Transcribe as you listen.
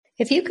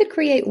If you could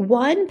create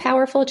one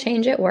powerful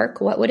change at work,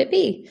 what would it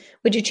be?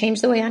 Would you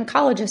change the way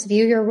oncologists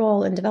view your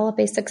role and develop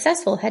a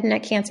successful head and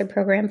neck cancer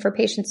program for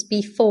patients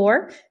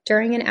before,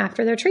 during, and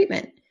after their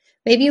treatment?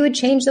 Maybe you would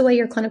change the way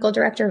your clinical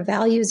director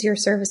values your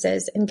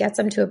services and gets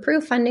them to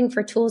approve funding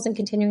for tools and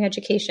continuing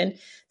education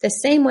the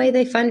same way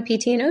they fund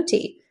PT and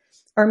OT.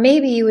 Or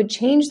maybe you would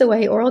change the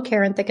way oral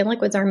care and thickened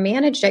liquids are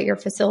managed at your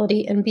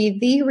facility and be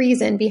the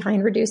reason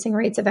behind reducing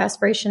rates of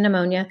aspiration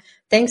pneumonia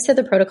thanks to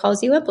the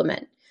protocols you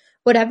implement.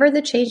 Whatever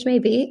the change may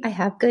be, I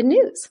have good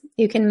news.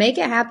 You can make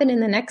it happen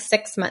in the next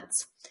 6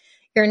 months.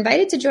 You're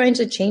invited to join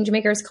the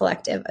Changemakers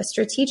Collective, a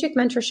strategic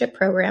mentorship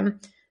program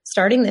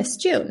starting this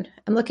June.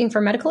 I'm looking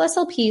for medical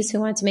SLPs who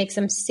want to make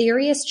some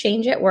serious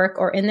change at work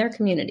or in their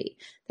community,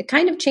 the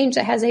kind of change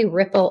that has a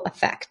ripple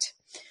effect.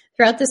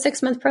 Throughout the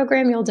 6-month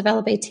program, you'll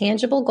develop a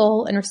tangible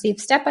goal and receive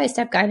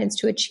step-by-step guidance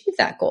to achieve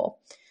that goal.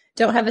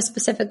 Don't have a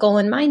specific goal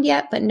in mind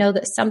yet, but know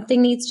that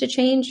something needs to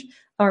change.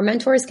 Our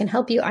mentors can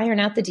help you iron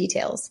out the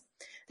details.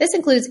 This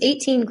includes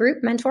 18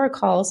 group mentor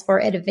calls for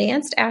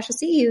advanced ASHA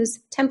CEUs,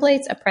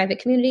 templates, a private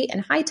community,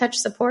 and high-touch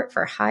support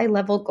for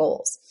high-level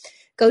goals.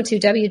 Go to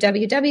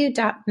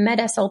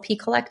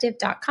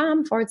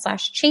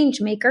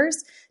www.medslpcollective.com/changemakers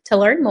to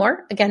learn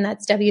more. Again,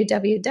 that's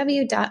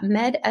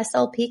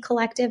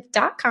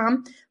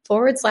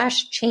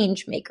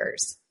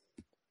www.medslpcollective.com/changemakers.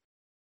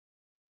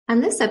 On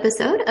this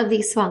episode of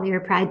the Swallow Your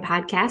Pride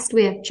podcast,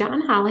 we have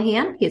John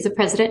Holahan. He is the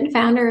president and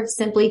founder of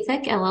Simply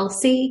Thick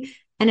LLC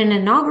and an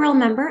inaugural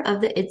member of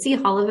the IDDSI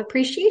Hall of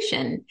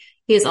Appreciation.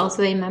 He is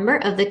also a member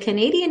of the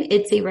Canadian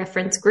IDDSI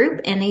Reference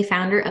Group and a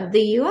founder of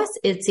the U.S.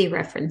 IDDSI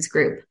Reference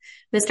Group.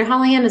 Mr.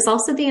 Holahan is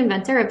also the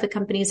inventor of the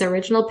company's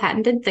original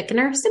patented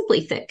thickener, Simply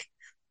Thick.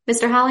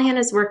 Mr. Holahan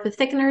has worked with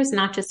thickeners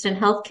not just in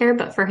healthcare,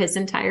 but for his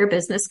entire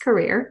business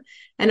career.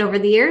 And over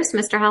the years,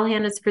 Mr.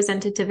 Holahan has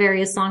presented to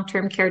various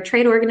long-term care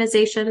trade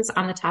organizations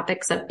on the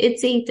topics of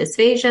IDDSI,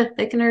 dysphagia,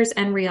 thickeners,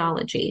 and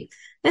rheology.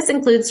 This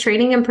includes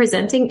training and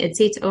presenting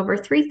IDDSI to over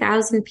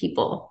 3,000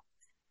 people.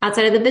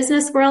 Outside of the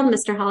business world,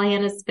 Mr.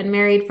 Holahan has been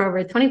married for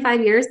over 25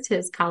 years to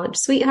his college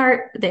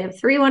sweetheart. They have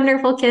 3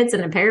 wonderful kids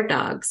and a pair of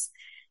dogs.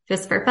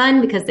 Just for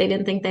fun, because they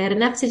didn't think they had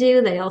enough to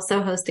do, they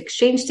also host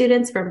exchange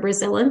students from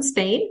Brazil and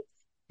Spain.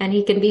 And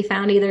he can be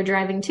found either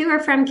driving to or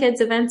from kids'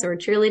 events or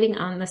cheerleading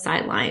on the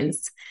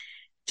sidelines.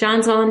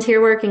 John's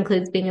volunteer work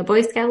includes being a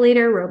Boy Scout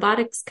leader,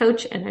 robotics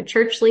coach, and a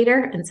church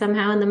leader. And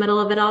somehow in the middle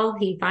of it all,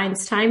 he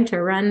finds time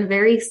to run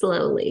very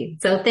slowly.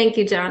 So thank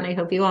you, John. I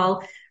hope you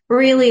all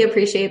really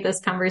appreciate this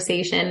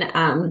conversation.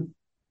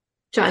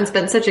 John's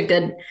been such a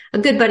good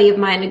buddy of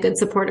mine, a good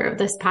supporter of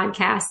this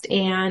podcast.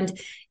 And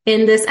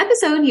in this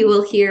episode, you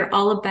will hear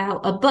all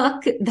about a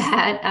book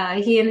that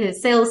he and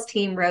his sales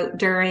team wrote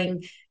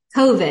during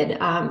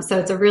COVID. So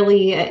it's a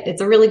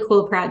really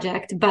cool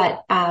project,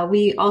 but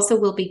we also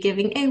will be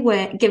giving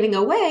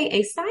away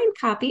a signed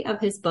copy of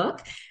his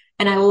book.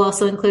 And I will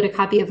also include a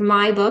copy of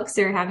my book,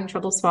 So You're Having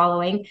Trouble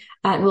Swallowing.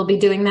 And we'll be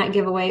doing that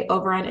giveaway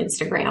over on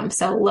Instagram.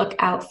 So look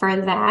out for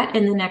that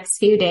in the next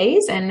few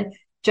days. And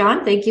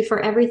John, thank you for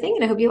everything.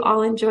 And I hope you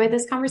all enjoy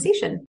this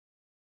conversation.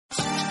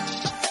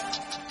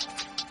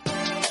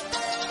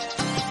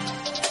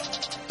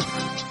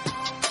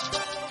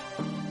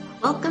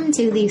 Welcome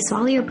to the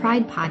Swallow Your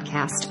Pride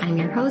podcast. I'm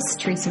your host,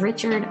 Teresa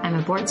Richard. I'm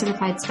a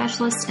board-certified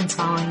specialist in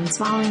swallowing and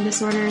swallowing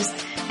disorders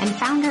and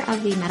founder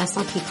of the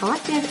MedSLP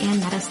Collective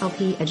and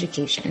MedSLP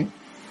Education.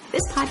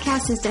 This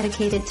podcast is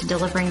dedicated to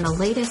delivering the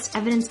latest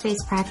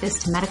evidence-based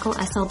practice to medical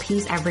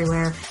SLPs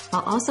everywhere,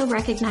 while also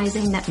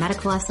recognizing that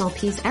medical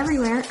SLPs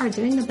everywhere are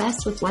doing the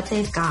best with what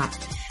they've got.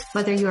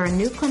 Whether you're a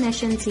new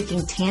clinician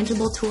seeking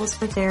tangible tools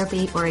for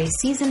therapy or a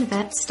seasoned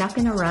vet stuck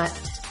in a rut,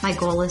 my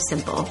goal is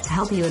simple: to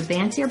help you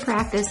advance your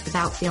practice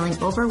without feeling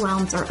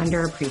overwhelmed or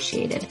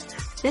underappreciated.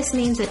 This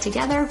means that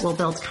together we'll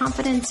build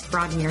confidence,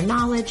 broaden your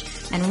knowledge,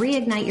 and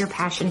reignite your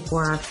passion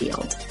for our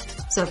field.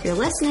 So if you're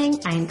listening,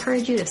 I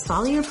encourage you to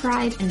swallow your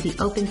pride and be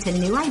open to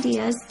new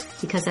ideas,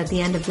 because at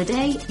the end of the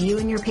day, you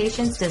and your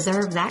patients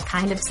deserve that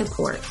kind of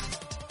support.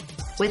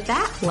 With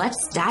that,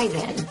 let's dive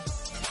in.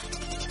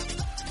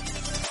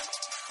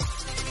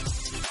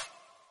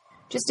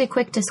 Just a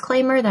quick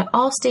disclaimer that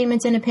all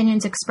statements and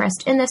opinions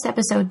expressed in this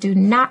episode do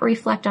not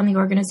reflect on the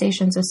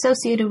organizations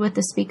associated with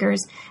the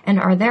speakers and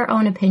are their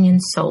own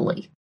opinions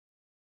solely.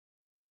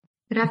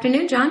 Good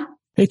afternoon, John.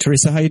 Hey,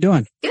 Teresa. How you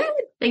doing? Good.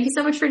 Thank you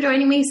so much for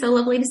joining me. So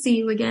lovely to see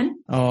you again.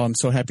 Oh, I'm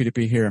so happy to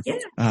be here.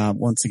 Yeah.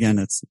 Once again,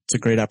 it's a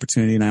great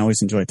opportunity, and I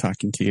always enjoy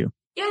talking to you.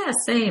 Yeah,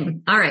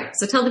 same. All right.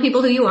 So tell the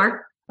people who you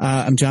are.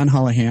 I'm John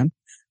Holahan.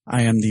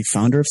 I am the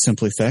founder of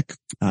Simply Thick.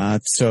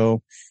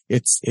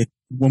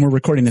 When we're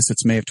recording this,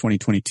 it's May of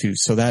 2022.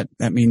 So that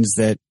means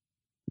that,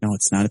 no,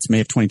 it's not. It's May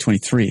of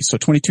 2023. So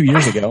 22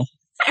 years ago,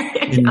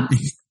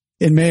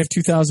 in May of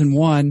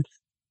 2001,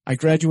 I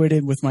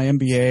graduated with my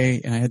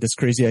MBA, and I had this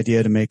crazy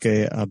idea to make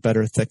a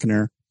better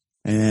thickener.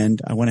 And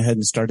I went ahead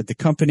and started the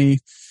company,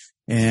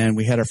 and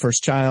we had our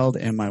first child,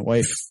 and my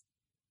wife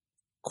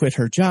quit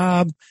her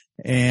job,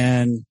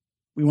 and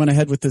we went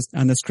ahead with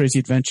on this crazy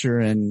adventure.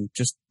 And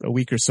just a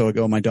week or so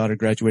ago, my daughter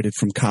graduated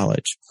from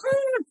college.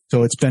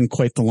 So it's been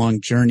quite the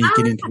long journey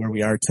getting to where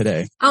we are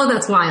today. Oh,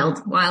 that's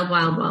wild. Wild,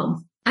 wild,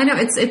 wild. I know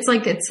it's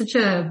like, it's such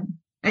a,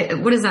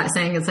 what is that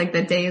saying? It's like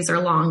the days are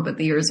long, but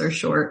the years are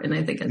short. And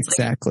I think it's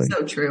exactly like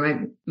so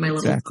true. My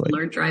little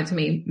toddler drives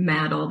me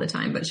mad all the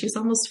time, but she's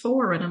almost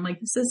 4. And I'm like,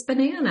 this is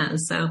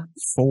bananas. So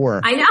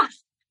 4. I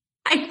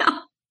know.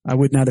 I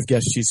would not have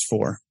guessed she's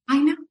 4. I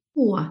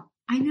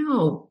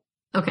know.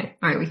 Okay.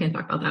 All right. We can't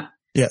talk about that.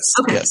 Yes.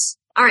 Okay. Yes.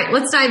 All right.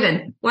 Let's dive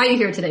in. Why are you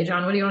here today,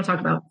 John? What do you want to talk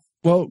about?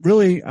 Well,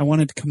 really, I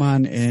wanted to come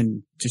on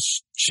and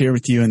just share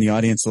with you and the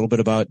audience a little bit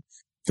about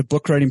the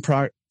book writing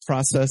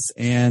process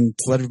and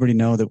to let everybody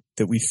know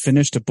that we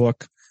finished a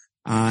book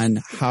on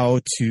how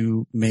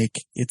to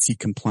make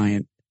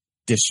IDDSI-compliant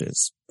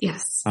dishes.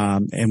 Yes.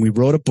 And we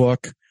wrote a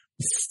book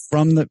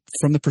from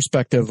the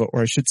perspective,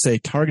 or I should say,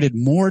 targeted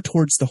more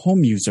towards the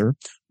home user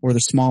or the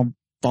small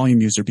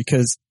volume user,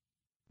 because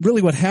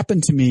really what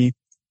happened to me,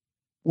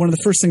 one of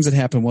the first things that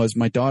happened was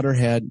my daughter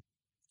had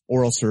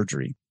oral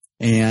surgery.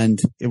 And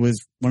it was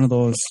one of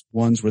those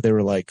ones where they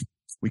were like,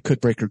 we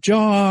could break her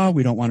jaw.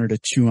 We don't want her to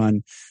chew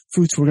on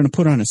food. So we're going to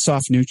put her on a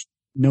soft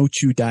no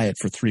chew diet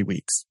for 3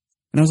 weeks.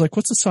 And I was like,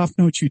 what's a soft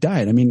no chew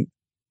diet? I mean,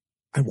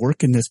 I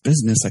work in this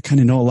business. I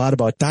kind of know a lot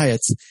about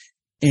diets.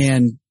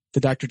 And the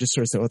doctor just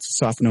sort of said, well, it's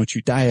a soft no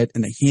chew diet.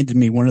 And they handed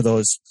me one of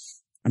those.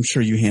 I'm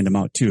sure you hand them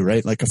out too,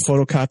 right? Like a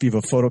photocopy of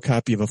a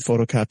photocopy of a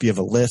photocopy of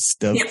a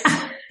list of,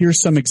 here's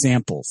some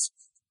examples.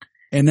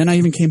 And then I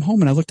even came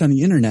home and I looked on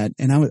the internet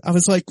and I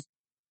was like,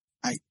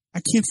 I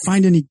can't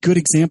find any good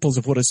examples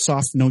of what a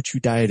soft no-chew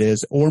diet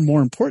is, or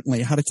more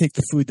importantly, how to take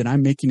the food that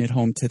I'm making at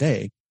home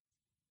today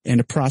and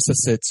to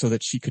process it so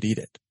that she could eat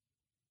it.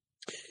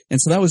 And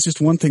so that was just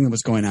one thing that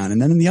was going on.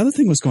 And then the other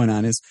thing was going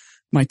on is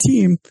my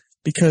team,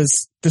 because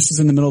this is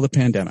in the middle of the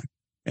pandemic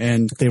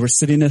and they were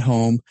sitting at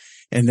home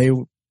and they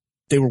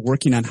were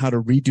working on how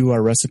to redo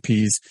our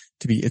recipes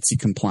to be IDDSI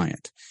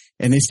compliant.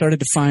 And they started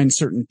to find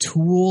certain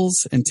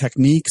tools and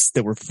techniques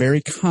that were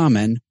very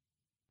common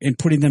in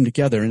putting them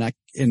together.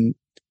 And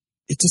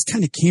it just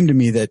kind of came to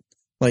me that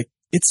like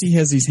IDDSI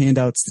has these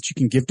handouts that you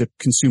can give to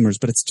consumers,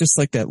 but it's just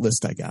like that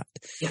list I got.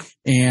 Yeah.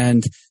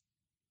 And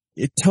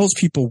it tells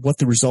people what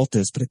the result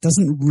is, but it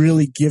doesn't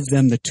really give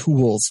them the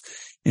tools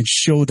and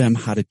show them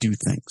how to do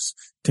things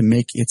to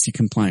make IDDSI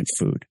compliant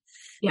food.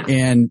 Yeah.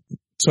 And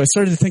so I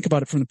started to think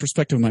about it from the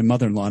perspective of my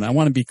mother-in-law. And I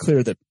want to be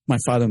clear that my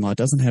father-in-law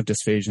doesn't have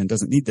dysphagia and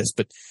doesn't need this,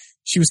 but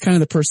she was kind of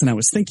the person I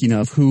was thinking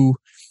of who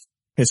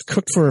has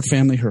cooked for her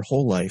family her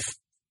whole life.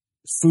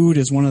 Food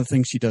is one of the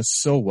things she does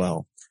so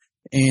well.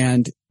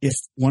 And if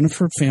one of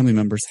her family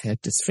members had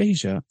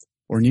dysphagia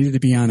or needed to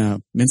be on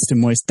a minced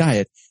and moist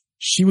diet,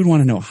 she would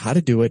want to know how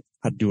to do it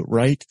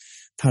right,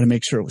 how to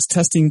make sure it was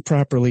testing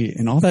properly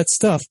and all that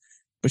stuff.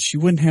 But she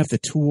wouldn't have the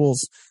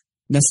tools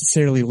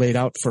necessarily laid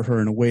out for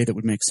her in a way that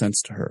would make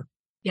sense to her.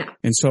 Yeah.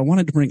 And so I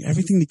wanted to bring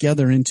everything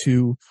together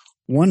into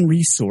one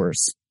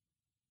resource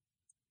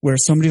where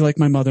somebody like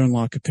my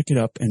mother-in-law could pick it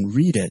up and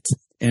read it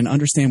and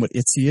understand what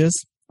IDDSI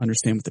is,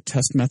 understand what the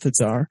test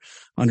methods are,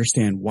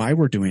 understand why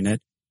we're doing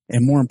it,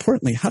 and more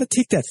importantly, how to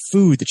take that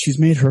food that she's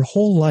made her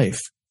whole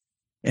life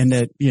and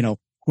that,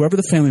 whoever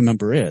the family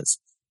member is,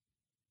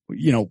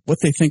 what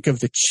they think of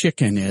the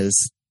chicken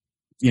is,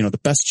 the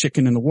best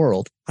chicken in the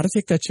world, how to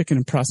take that chicken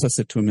and process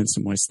it to a minced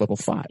and moist level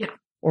 5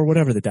 or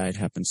whatever the diet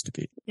happens to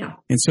be. Yeah.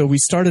 And so we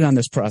started on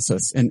this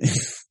process. And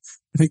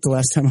I think the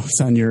last time I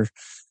was on your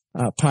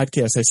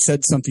podcast, I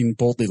said something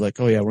boldly like,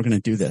 oh yeah, we're going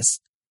to do this.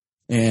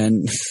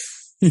 And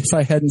if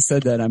I hadn't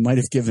said that, I might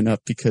have given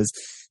up because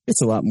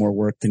it's a lot more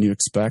work than you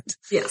expect.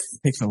 Yes.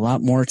 It takes a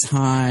lot more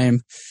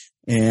time.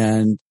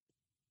 And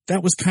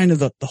that was kind of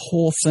the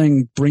whole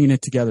thing, bringing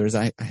it together is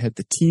I had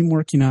the team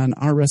working on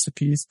our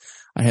recipes.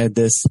 I had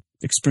this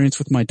experience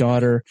with my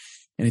daughter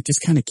and it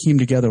just kind of came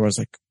together where I was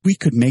like, we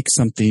could make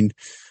something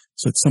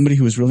so that somebody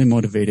who was really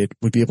motivated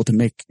would be able to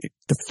make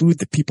the food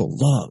that people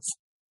love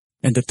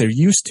and that they're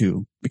used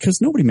to, because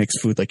nobody makes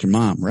food like your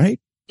mom, right?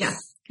 Yeah.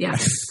 Yeah.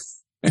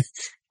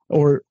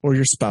 or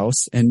your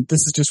spouse. And this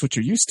is just what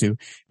you're used to.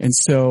 And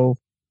so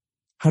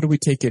how do we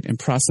take it and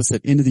process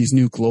it into these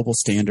new global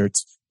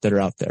standards that are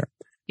out there?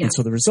 Yeah. And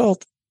so the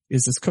result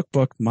is this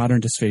cookbook,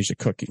 Modern Dysphagia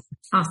Cooking.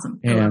 Awesome.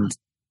 And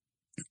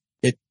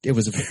it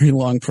was a very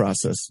long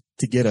process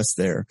to get us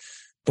there,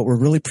 but we're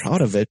really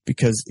proud of it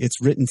because it's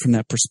written from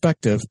that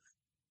perspective,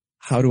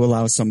 how to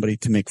allow somebody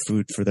to make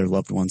food for their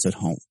loved ones at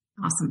home.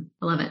 Awesome.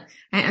 I love it.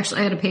 I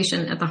had a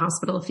patient at the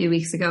hospital a few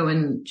weeks ago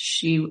and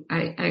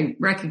I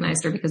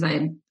recognized her because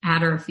I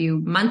had her a few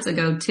months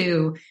ago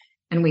too.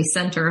 And we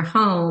sent her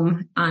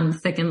home on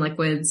thickened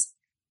liquids.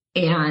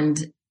 And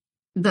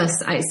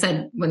I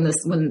said,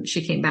 when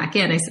she came back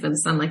in, I said to the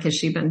son, like, has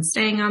she been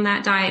staying on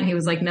that diet? And he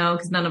was like, no,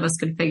 because none of us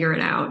could figure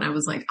it out. And I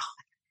was like, oh.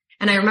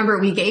 And I remember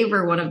we gave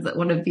her one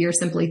of your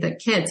Simply Thick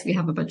kits. We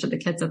have a bunch of the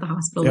kits at the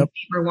hospital. Yep. We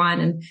gave her one.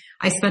 And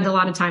I spent a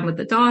lot of time with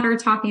the daughter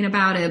talking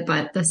about it.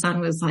 But the son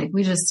was like,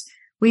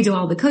 we do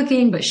all the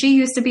cooking, but she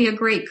used to be a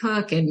great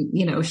cook. And,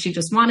 she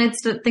just wanted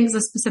things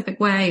a specific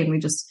way.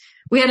 And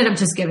we ended up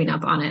just giving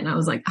up on it. And I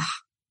was like,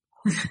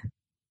 oh.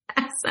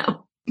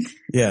 So.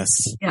 Yes.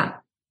 Yeah.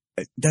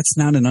 that's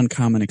not an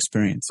uncommon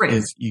experience. Right.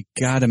 Is you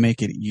got to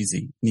make it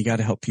easy and you got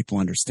to help people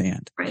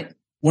understand. Right.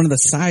 One of the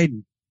side,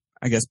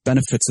 I guess,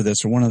 benefits of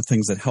this, or one of the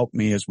things that helped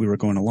me as we were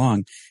going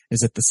along,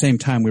 is at the same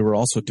time we were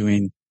also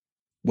doing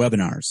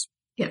webinars.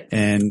 Yeah.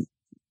 And,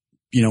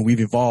 we've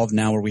evolved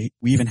now where we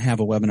even have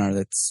a webinar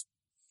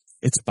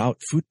it's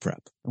about food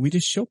prep. And we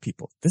just show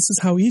people this is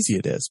how easy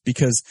it is,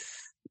 because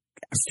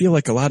I feel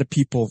like a lot of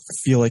people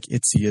feel like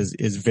IDDSI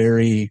is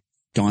very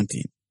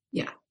daunting.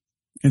 Yeah.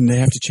 And they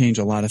have to change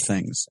a lot of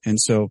things. And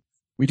so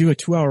we do a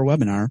 2-hour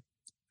webinar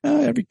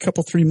every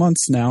 3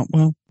 months now.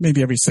 Well,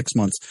 maybe every 6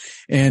 months.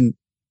 And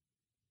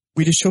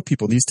we just show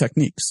people these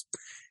techniques.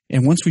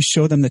 And once we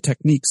show them the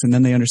techniques and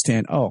then they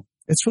understand, oh,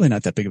 it's really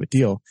not that big of a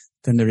deal,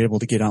 then they're able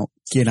to get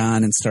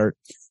on and start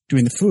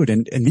doing the food.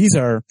 And these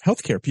are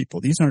healthcare people.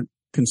 These aren't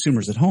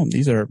consumers at home.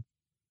 These are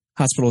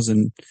hospitals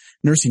and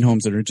nursing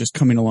homes that are just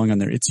coming along on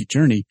their IDDSI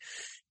journey.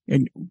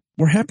 And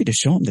we're happy to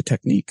show them the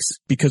techniques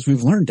because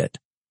we've learned it.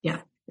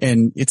 Yeah.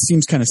 And it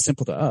seems kind of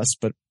simple to us,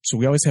 but so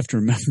we always have to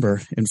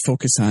remember and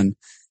focus on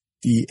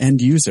the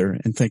end user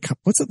and think,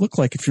 what's it look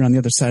like if you're on the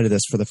other side of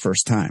this for the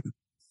first time?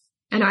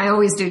 And I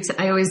always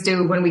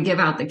do when we give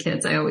out the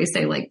kits, I always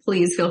say, like,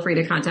 please feel free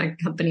to contact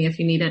the company if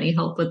you need any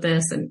help with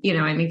this. And,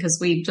 because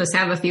we just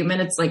have a few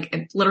minutes,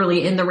 like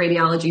literally in the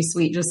radiology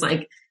suite, just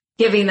like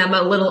giving them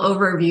a little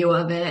overview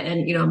of it.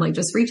 And, I'm like,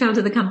 just reach out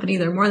to the company.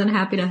 They're more than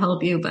happy to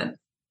help you. But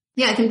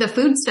yeah, I think the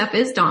food stuff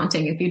is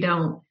daunting if you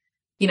don't,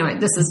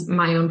 this is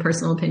my own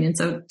personal opinion,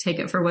 so take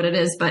it for what it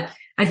is. But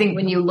I think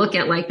when you look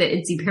at like the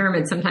IDDSI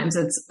pyramid, sometimes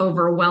it's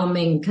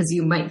overwhelming because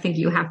you might think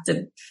you have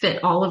to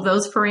fit all of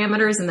those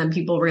parameters. And then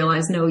people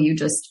realize, no, you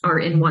just are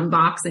in one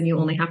box and you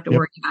only have to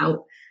worry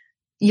about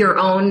your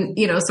own,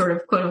 sort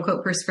of quote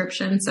unquote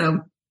prescription. So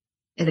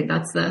I think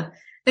that's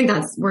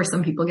where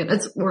some people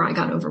that's where I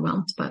got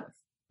overwhelmed, but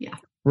yeah.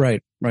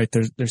 Right.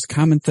 There's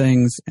common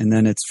things, and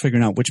then it's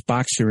figuring out which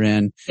box you're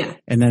in. Yeah.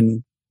 And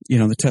then,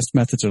 the test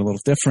methods are a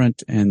little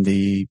different and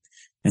the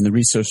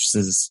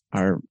resources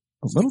are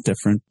a little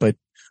different, but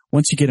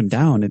once you get them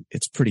down,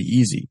 it's pretty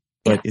easy,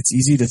 but it's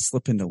easy to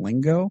slip into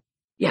lingo.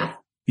 Yeah.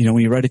 When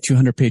you write a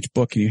 200-page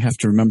book and you have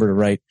to remember to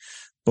write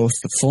both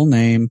the full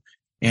name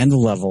and the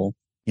level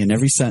in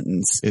every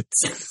sentence,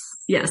 it's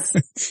yes.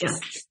 Yeah.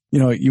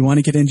 You want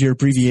to get into your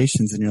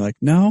abbreviations and you're like,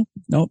 no,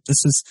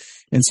 this is,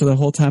 and so the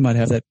whole time I'd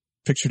have that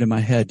pictured in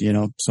my head,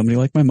 somebody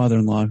like my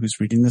mother-in-law who's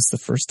reading this the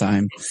first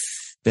time,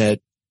 that,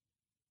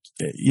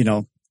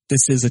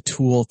 this is a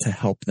tool to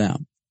help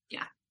them.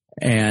 Yeah.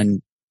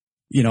 And,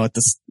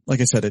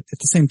 like I said, at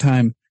the same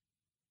time,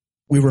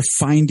 we were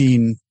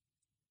finding,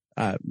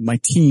 my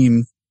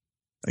team,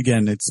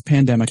 again, it's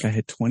pandemic. I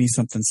had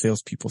 20-something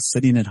salespeople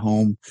sitting at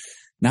home,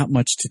 not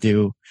much to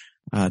do.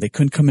 They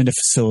couldn't come into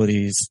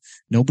facilities.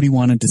 Nobody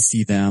wanted to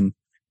see them.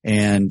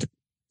 And,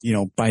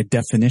 by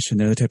definition,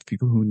 they're the type of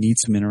people who need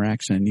some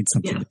interaction and need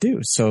something to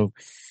do. So,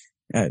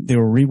 they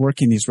were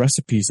reworking these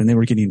recipes and they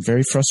were getting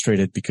very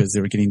frustrated because they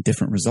were getting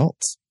different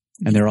results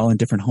and they're all in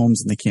different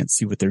homes and they can't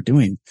see what they're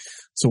doing.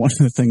 So one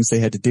of the things they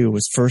had to do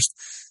was first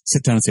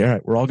sit down and say, all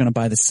right, we're all going to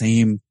buy the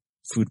same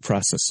food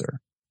processor.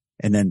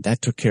 And then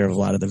that took care of a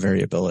lot of the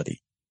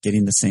variability,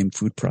 getting the same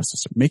food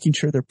processor, making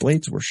sure their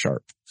blades were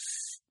sharp,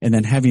 and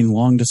then having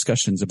long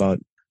discussions about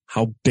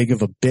how big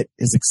of a bit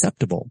is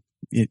acceptable.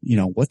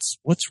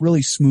 What's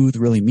really smooth,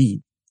 really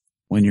meat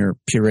when you're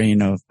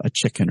pureeing a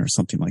chicken or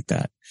something like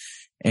that.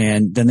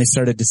 And then they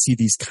started to see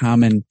these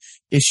common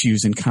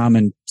issues and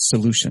common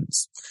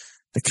solutions.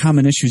 The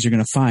common issues you're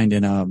going to find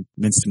in a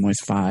minced and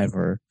moist 5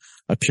 or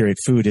a pureed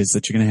food is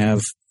that you're going to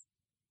have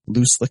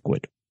loose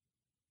liquid,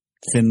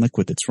 thin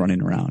liquid that's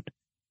running around.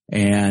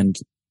 And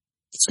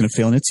it's going to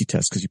fail an IDDSI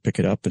test because you pick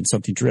it up and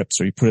something drips,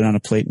 or you put it on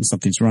a plate and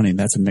something's running.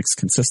 That's a mixed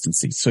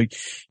consistency. So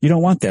you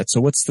don't want that. So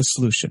what's the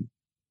solution?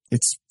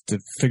 It's to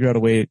figure out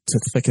a way to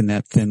thicken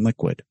that thin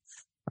liquid.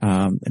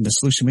 And the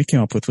solution we came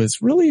up with was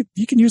really,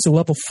 you can use a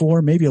level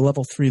 4, maybe a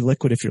level 3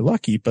 liquid if you're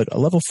lucky, but a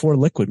level 4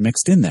 liquid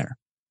mixed in there.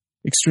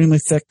 Extremely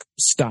thick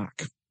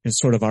stock is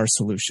sort of our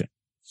solution.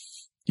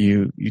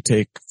 You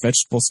take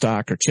vegetable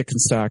stock or chicken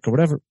stock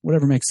or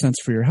whatever makes sense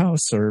for your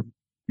house or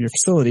your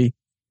facility,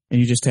 and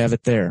you just have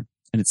it there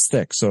and it's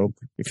thick. So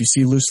if you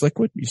see loose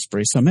liquid, you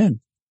spray some in,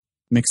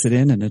 mix it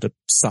in, and it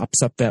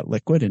sops up that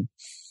liquid and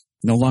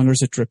no longer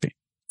is it dripping.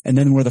 And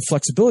then where the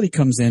flexibility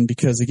comes in,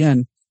 because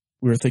again,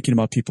 we were thinking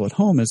about people at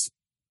home, is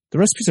the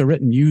recipes are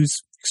written, use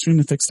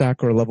extremely thick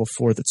stock or a level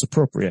 4 that's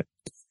appropriate.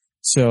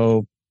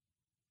 So,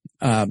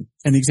 and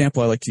the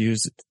example I like to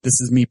use,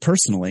 this is me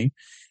personally,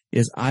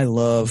 is I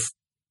love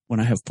when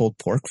I have pulled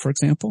pork, for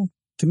example.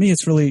 To me,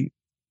 it's really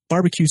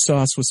barbecue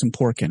sauce with some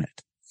pork in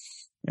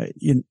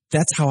it.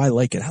 That's how I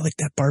like it. I like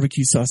that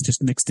barbecue sauce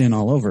just mixed in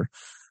all over.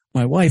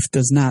 My wife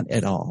does not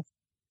at all.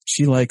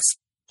 She likes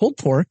pulled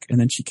pork, and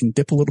then she can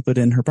dip a little bit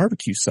in her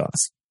barbecue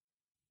sauce.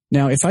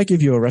 Now, if I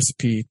give you a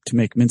recipe to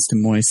make minced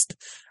and moist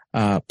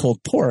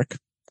pulled pork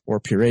or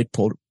pureed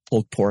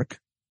pulled pork,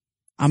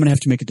 I'm going to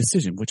have to make a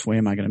decision. Which way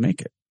am I going to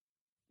make it?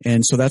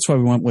 And so that's why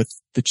we went with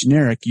the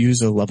generic,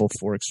 use a level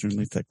 4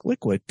 extremely thick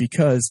liquid,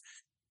 because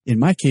in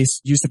my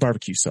case, use the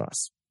barbecue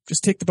sauce.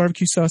 just take the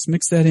barbecue sauce,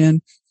 mix that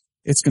in.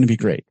 It's going to be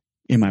great.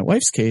 In my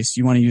wife's case,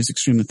 you want to use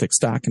extremely thick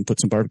stock and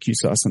put some barbecue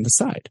sauce on the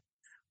side.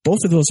 Both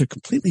of those are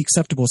completely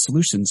acceptable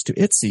solutions to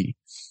IDDSI,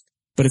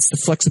 but it's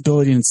the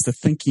flexibility and it's the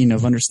thinking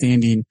of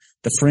understanding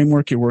the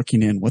framework you're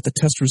working in, what the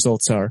test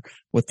results are,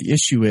 what the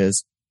issue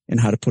is, and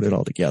how to put it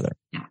all together.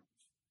 Yeah.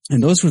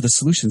 And those were the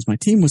solutions my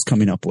team was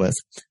coming up with.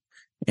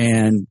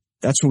 And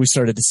that's where we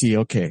started to see,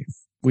 okay,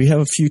 we have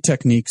a few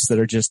techniques that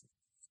are just,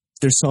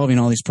 they're solving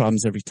all these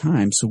problems every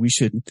time. So we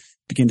should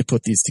begin to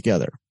put these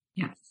together.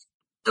 Yeah.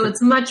 So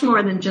it's much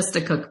more than just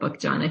a cookbook,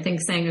 John. I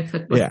think saying a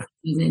cookbook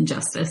is an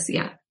injustice.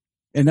 Yeah.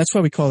 And that's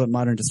why we call it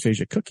modern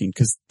dysphagia cooking,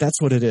 because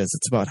that's what it is.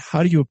 It's about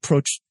how do you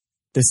approach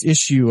this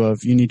issue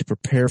of you need to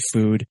prepare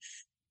food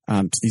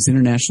to these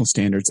international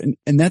standards.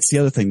 And that's the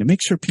other thing, to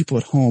make sure people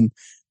at home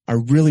are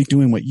really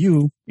doing what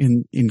you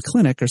in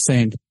clinic are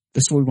saying,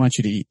 this is what we want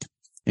you to eat.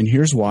 And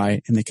here's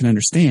why. And they can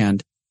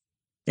understand.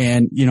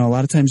 And, a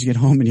lot of times you get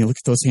home and you look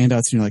at those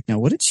handouts and you're like, now,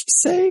 what did she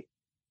say?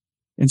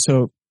 And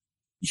so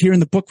here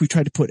in the book, we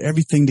tried to put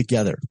everything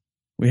together.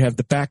 We have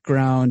the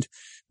background.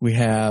 We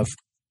have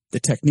the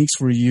techniques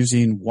we're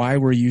using, why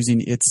we're using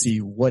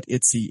IDDSI, what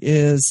IDDSI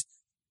is,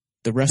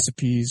 the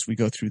recipes. We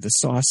go through the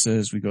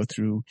sauces. We go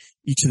through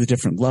each of the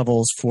different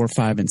levels, 4,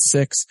 5, and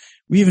 6.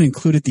 We even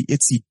included the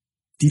IDDSI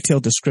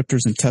detailed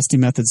descriptors and testing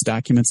methods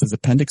documents as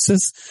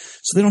appendixes,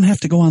 so they don't have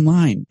to go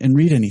online and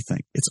read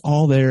anything. It's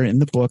all there in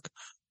the book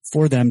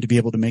for them to be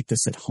able to make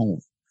this at home.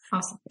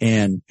 Awesome.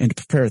 And to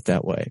prepare it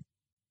that way.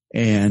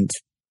 And,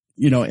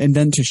 and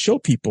then to show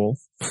people,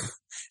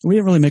 we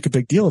didn't really make a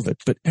big deal of it,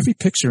 but every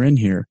picture in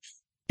here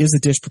is a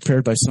dish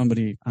prepared by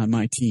somebody on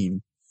my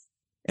team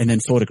and then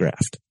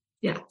photographed.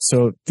 Yeah.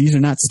 So these are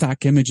not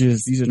stock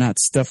images. These are not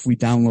stuff we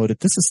downloaded.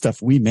 This is stuff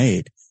we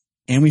made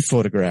and we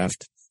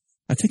photographed.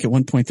 I think at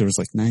one point there was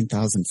like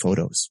 9,000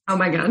 photos. Oh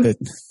my God.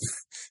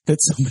 That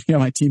somebody on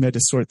my team had to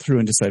sort through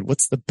and decide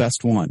what's the best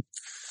one.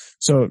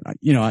 So,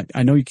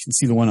 I know you can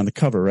see the one on the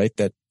cover, right?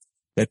 That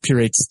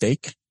pureed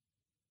steak.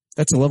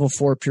 That's a level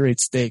 4 pureed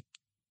steak.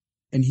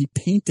 And he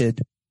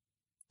painted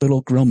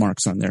little grill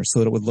marks on there so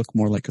that it would look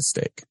more like a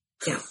steak.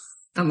 Yeah.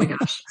 Oh my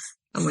gosh.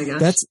 Oh my gosh.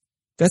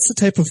 That's the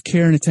type of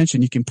care and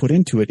attention you can put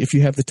into it if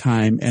you have the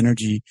time,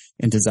 energy,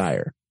 and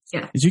desire.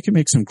 Yeah. Is you can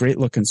make some great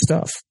looking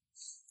stuff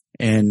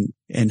and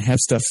have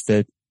stuff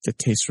that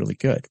tastes really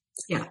good.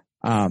 Yeah.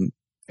 And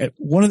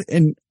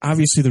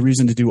obviously the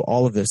reason to do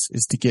all of this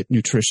is to get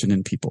nutrition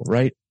in people,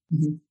 right?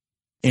 Mm-hmm.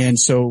 And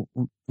so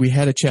we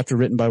had a chapter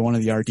written by one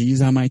of the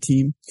RDs on my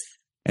team,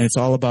 and it's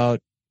all about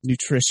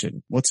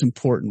nutrition. What's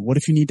important? What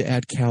if you need to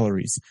add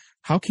calories?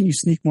 How can you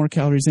sneak more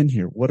calories in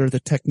here? What are the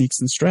techniques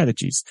and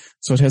strategies?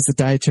 So it has the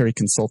dietary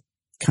consult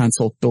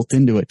built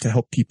into it to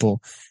help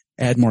people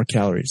add more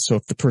calories. So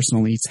if the person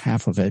only eats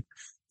half of it,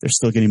 they're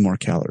still getting more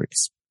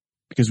calories,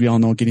 because we all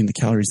know getting the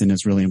calories in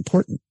is really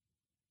important.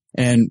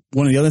 And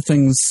one of the other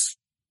things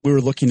we were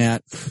looking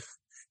at,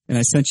 and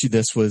I sent you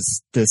this,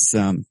 was this,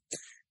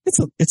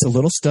 it's a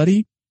little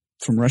study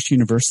from Rush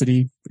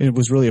University. It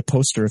was really a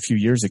poster a few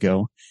years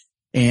ago,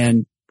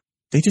 and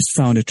they just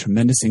found a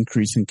tremendous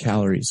increase in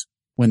calories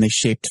when they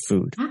shaped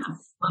food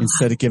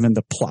instead of giving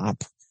the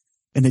plop.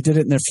 And they did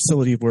it in their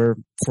facility where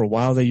for a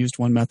while they used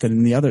one method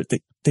and the other,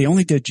 they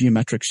only did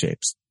geometric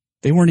shapes.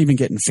 They weren't even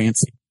getting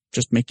fancy,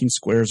 just making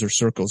squares or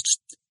circles,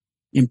 just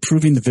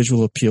improving the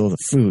visual appeal of the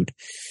food.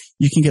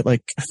 You can get I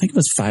think it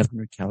was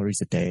 500 calories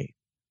a day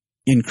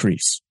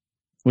increase,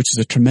 which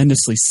is a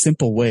tremendously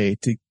simple way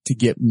to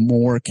get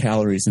more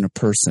calories in a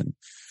person.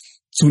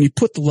 So when you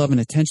put the love and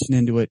attention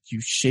into it, you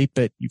shape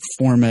it, you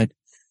form it,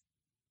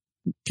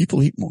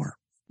 people eat more.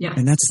 Yeah.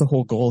 And that's the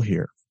whole goal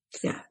here.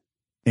 Yeah.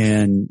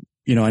 And,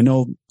 I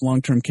know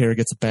long-term care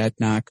gets a bad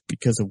knock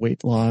because of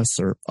weight loss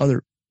or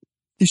other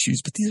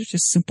issues, but these are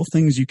just simple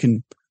things you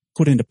can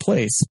put into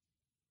place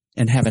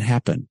and have it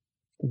happen.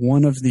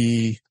 One of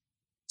the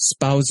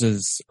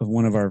spouses of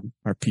one of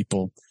our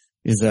people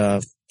is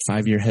a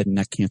 5-year head and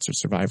neck cancer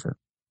survivor.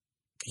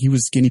 He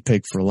was guinea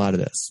pig for a lot of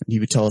this, and he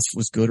would tell us if it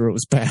was good or it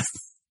was bad.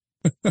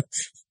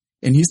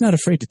 And he's not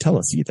afraid to tell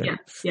us either. Yeah.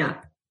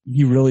 Yeah.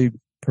 He really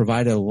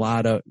provided a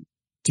lot of,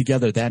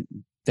 together that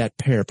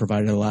pair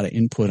provided a lot of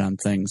input on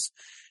things.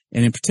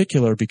 And in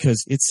particular,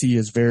 because IDDSI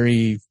is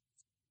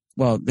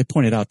they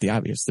pointed out the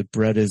obvious, that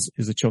bread is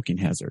a choking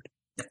hazard,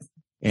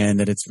 and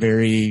that it's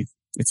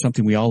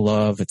something we all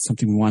love. It's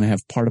something we want to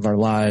have part of our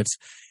lives.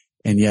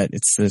 And yet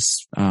it's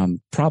this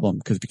problem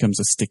because it becomes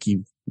a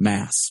sticky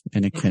mass,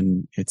 and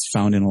it's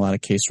found in a lot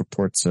of case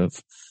reports of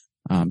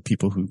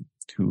people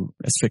who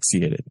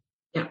asphyxiated.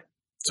 Yeah.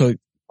 So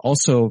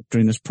also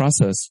during this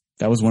process,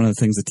 that was one of the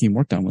things the team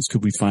worked on, was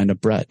could we find a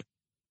bread?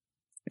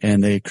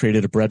 And they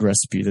created a bread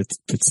recipe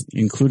that's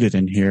included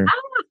in here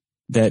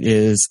that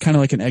is kind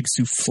of like an egg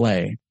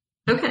souffle.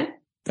 Okay.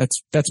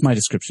 That's my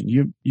description.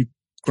 You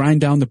grind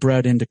down the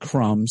bread into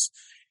crumbs,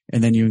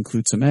 and then you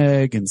include some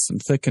egg and some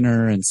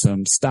thickener and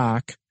some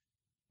stock,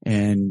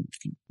 and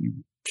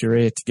you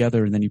puree it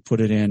together, and then you put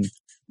it in.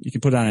 You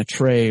can put it on a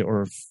tray,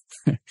 or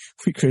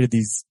we created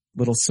these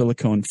little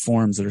silicone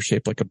forms that are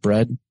shaped like a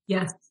bread.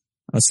 Yes.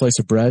 slice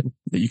of bread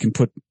that you can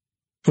put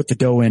the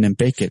dough in and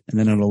bake it, and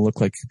then it'll look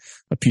like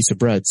a piece of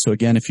bread. So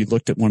again, if you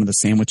looked at one of the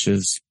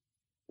sandwiches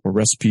or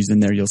recipes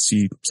in there, you'll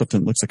see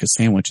something that looks like a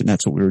sandwich. And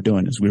that's what we were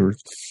doing, is we were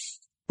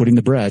putting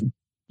the bread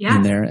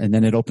in there, and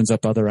then it opens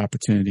up other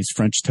opportunities,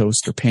 French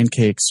toast or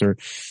pancakes, or,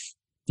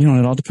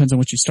 it all depends on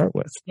what you start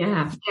with.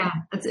 Yeah. Yeah.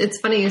 It's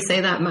funny you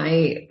say that.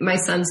 My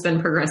son's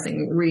been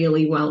progressing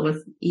really well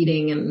with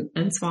eating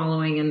and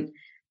swallowing. And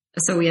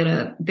so we had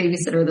a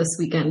babysitter this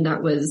weekend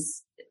that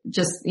was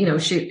just,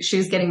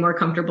 she's getting more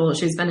comfortable.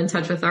 She's been in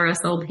touch with our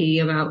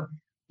SLP about,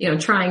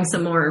 trying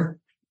some more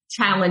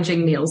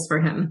challenging meals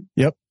for him.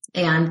 Yep.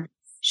 And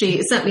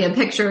she sent me a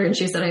picture and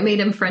she said, I made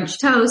him French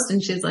toast.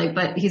 And she's like,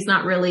 but he's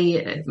not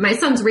really, my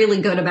son's really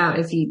good about,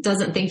 if he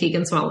doesn't think he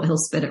can swallow, he'll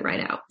spit it right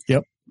out.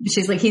 Yep.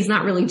 She's like, he's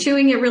not really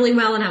chewing it really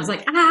well. And I was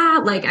like,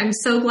 I'm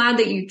so glad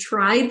that you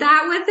tried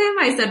that with him.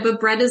 I said, but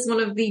bread is one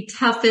of the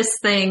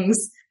toughest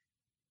things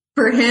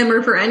for him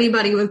or for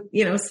anybody with,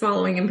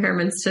 swallowing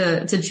impairments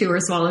to chew or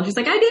swallow. And she's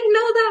like, I didn't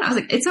know that. I was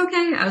like, it's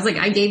okay. I was like,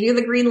 I gave you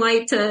the green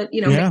light to,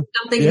 make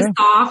something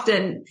soft.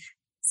 And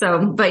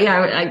so, but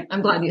yeah,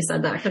 I'm glad you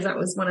said that, because that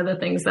was one of the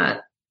things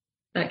that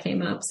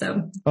came up.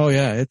 So. Oh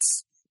yeah.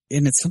 It's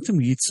something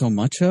we eat so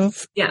much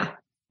of. Yeah.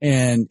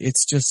 And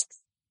it's just,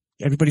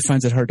 everybody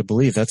finds it hard to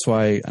believe. That's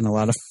why on a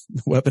lot of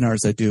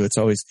webinars I do, it's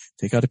always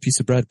take out a piece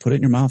of bread, put it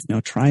in your mouth.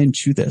 Now try and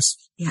chew this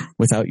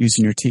without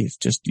using your teeth.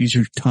 Just use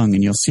your tongue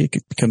and you'll see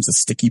it becomes a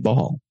sticky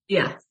ball.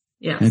 Yeah.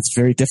 Yeah. And it's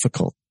very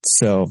difficult.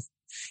 So,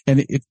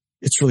 and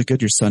it's really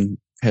good. Your son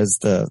has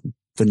the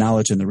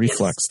knowledge and the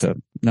reflex to,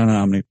 no,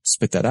 I'm going to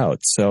spit that out.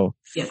 So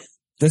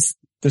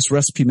this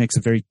recipe makes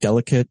a very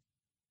delicate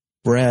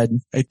bread.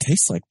 It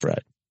tastes like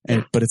bread,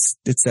 but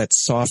it's that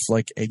soft,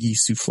 like eggy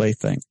souffle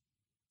thing.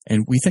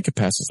 And we think it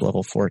passes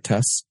level 4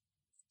 tests.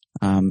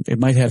 It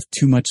might have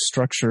too much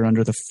structure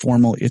under the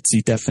formal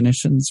IDDSI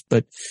definitions,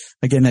 but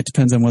again, that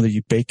depends on whether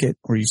you bake it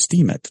or you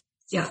steam it.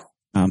 Yeah.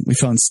 We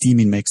found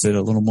steaming makes it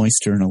a little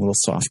moister and a little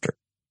softer.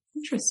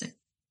 Interesting.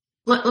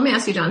 Let me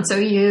ask you, John. So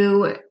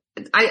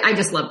I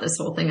just love this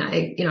whole thing.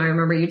 I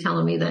remember you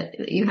telling me that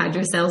you had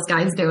your sales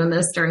guys doing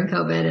this during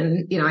COVID,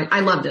 and,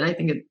 I loved it. I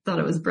thought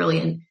it was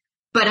brilliant.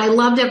 But I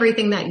loved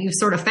everything that you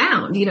sort of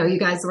found. You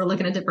guys were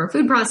looking at different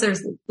food processors,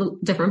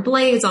 different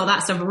blades, all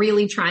that stuff,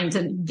 really trying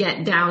to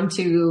get down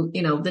to,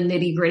 the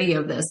nitty gritty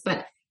of this.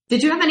 But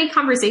did you have any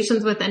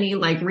conversations with any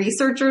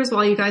researchers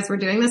while you guys were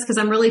doing this? Because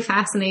I'm really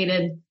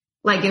fascinated,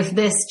 if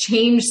this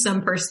changed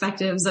some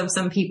perspectives of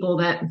some people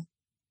that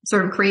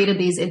sort of created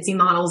these IDDSI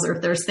models, or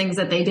if there's things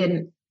that they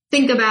didn't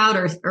think about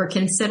or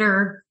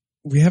consider.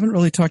 We haven't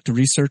really talked to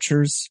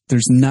researchers.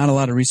 There's not a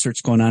lot of research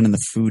going on in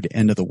the food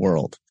end of the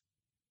world.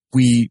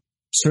 We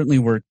certainly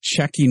we're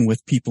checking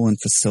with people in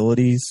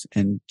facilities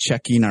and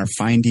checking our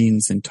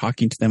findings and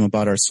talking to them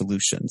about our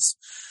solutions,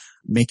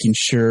 making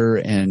sure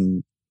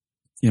and,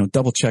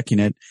 double checking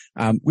it.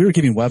 We were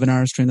giving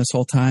webinars during this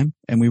whole time,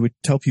 and we would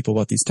tell people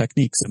about these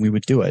techniques, and we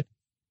would do it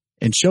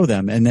and show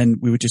them. And then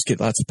we would just get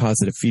lots of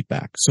positive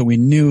feedback. So we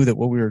knew that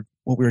what we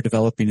were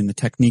developing and the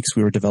techniques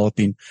we were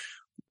developing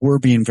were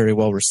being very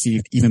well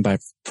received, even by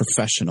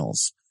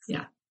professionals.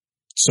 Yeah.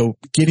 So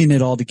getting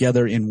it all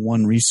together in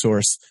one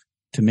resource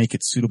to make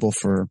it suitable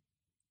for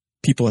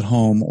people at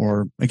home,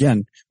 or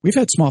again, we've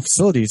had small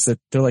facilities that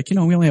they're like, we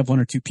only have 1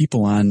 or 2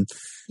 people on.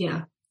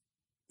 Yeah.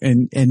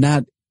 And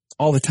not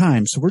all the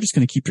time. So we're just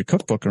going to keep your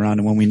cookbook around,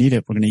 and when we need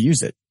it, we're going to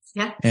use it.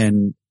 Yeah.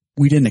 And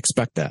we didn't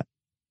expect that.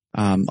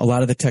 A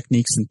lot of the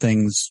techniques and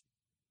things,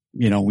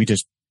 we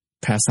just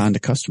pass on to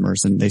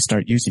customers and they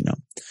start using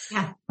them.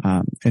 Yeah.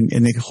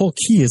 And the whole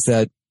key is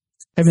that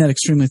having that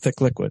extremely thick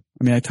liquid.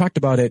 I mean, I talked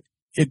about it.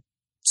 It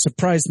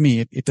surprised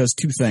me. It does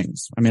 2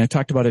 things. I mean, I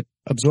talked about it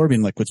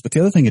absorbing liquids, but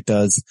the other thing it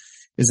does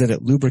is that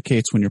it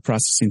lubricates when you're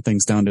processing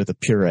things down to the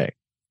puree.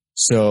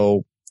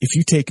 So if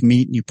you take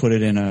meat and you put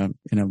it in a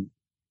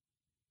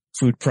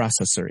food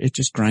processor, it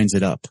just grinds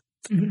it up.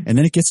 Mm-hmm. And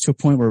then it gets to a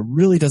point where it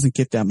really doesn't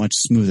get that much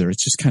smoother.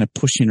 It's just kind of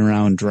pushing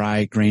around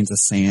dry grains of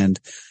sand,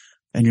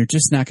 and you're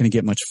just not going to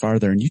get much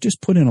farther. And you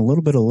just put in a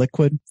little bit of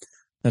liquid,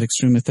 that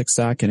extremely thick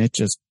stock, and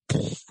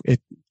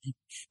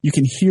you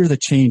can hear the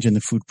change in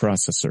the food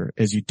processor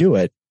as you do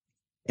it.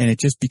 And it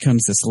just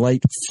becomes this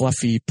light,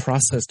 fluffy,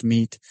 processed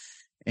meat,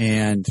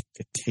 and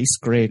it tastes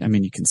great. I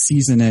mean, you can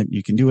season it.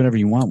 You can do whatever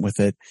you want with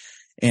it.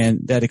 And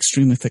that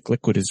extremely thick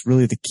liquid is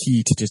really the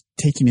key to just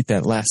taking it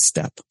that last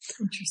step.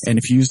 And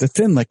if you use the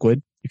thin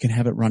liquid, you can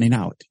have it running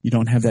out. You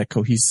don't have that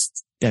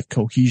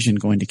cohesion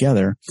going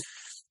together.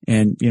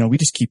 And, we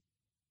just keep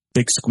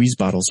big squeeze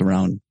bottles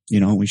around.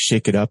 We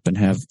shake it up and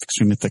have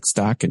extremely thick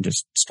stock and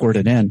just squirt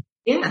it in.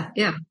 Yeah.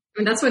 Yeah. I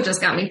mean, that's what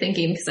just got me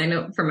thinking, because I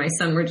know for my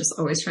son, we're just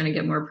always trying to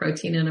get more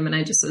protein in him. And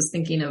I just was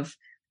thinking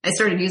I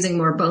started using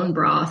more bone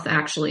broth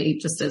actually,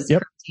 just as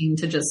protein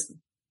to just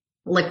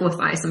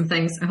liquefy some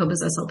things. I hope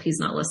his SLP is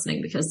not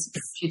listening, because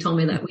she told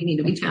me that we need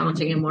to be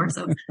challenging him more.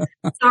 So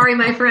sorry,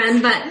 my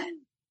friend, but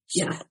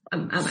yeah,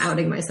 I'm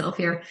outing myself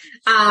here.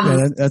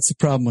 That's the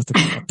problem with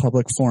a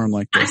public forum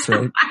like this,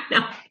 right? I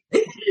know.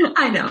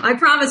 I know. I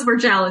promise we're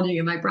challenging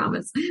him. I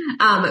promise.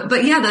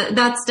 But yeah,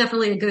 that's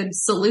definitely a good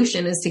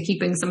solution, is to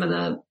keeping some of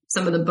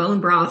the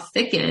bone broth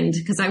thickened,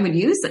 because I would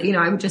use that.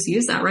 I would just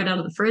use that right out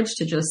of the fridge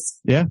to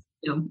just,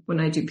 when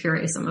I do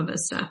puree some of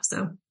his stuff.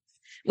 So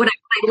what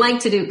I like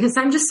to do, because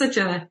I'm just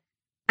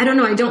I don't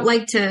know, I don't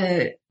like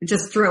to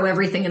just throw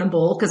everything in a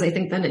bowl, because I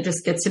think then it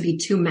just gets to be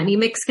too many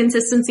mixed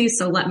consistencies.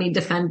 So let me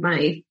defend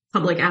my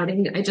public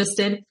outing I just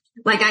did.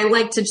 Like, I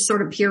like to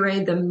sort of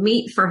puree the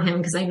meat for him,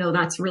 because I know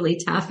that's really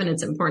tough and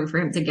it's important for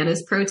him to get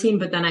his protein,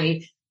 but then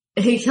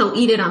he'll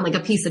eat it on like a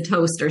piece of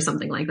toast or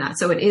something like that.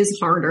 So it is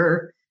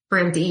harder for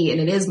him to eat,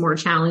 and it is more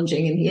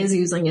challenging, and he is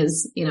using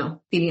his,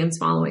 feeding and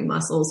swallowing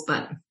muscles,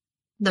 but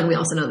then we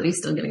also know that he's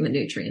still getting the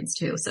nutrients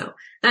too. So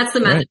that's the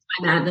method of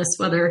my madness,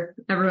 whether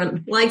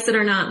everyone likes it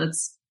or not.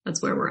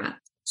 That's where we're at.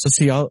 So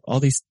see, all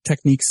these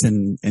techniques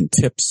and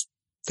tips,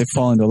 they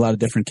fall into a lot of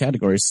different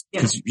categories,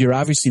 because you're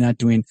obviously not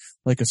doing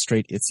like a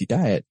straight IDDSI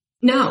diet.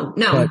 No.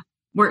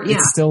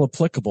 It's still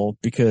applicable,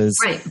 because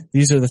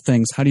these are the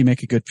things. How do you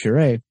make a good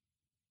puree?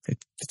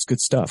 It's good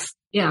stuff.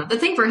 Yeah. The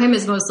thing for him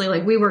is mostly,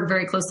 like, we work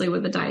very closely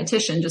with a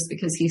dietitian just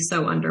because he's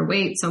so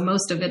underweight. So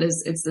most of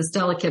it's this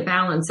delicate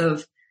balance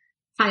of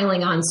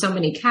piling on so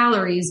many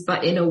calories,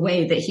 but in a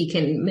way that he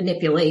can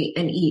manipulate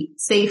and eat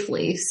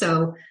safely.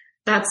 So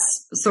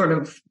that's sort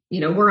of,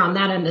 we're on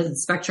that end of the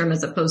spectrum,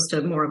 as opposed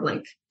to more of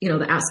like,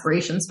 the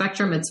aspiration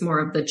spectrum. It's more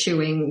of the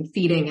chewing,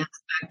 feeding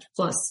aspect,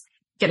 plus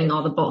getting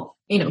all the bulk,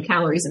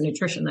 calories and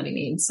nutrition that he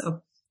needs.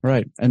 So.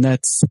 Right. And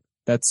that's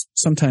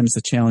sometimes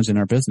the challenge in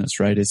our business,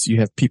 right? Is you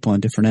have people on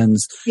different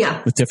ends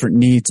with different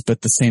needs,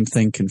 but the same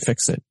thing can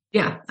fix it.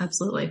 Yeah,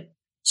 absolutely.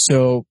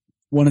 So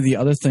one of the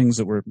other things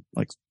that we're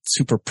like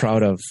super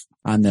proud of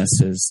on this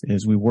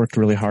is we worked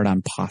really hard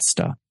on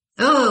pasta.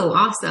 Oh,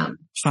 awesome.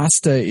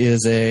 Pasta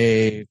is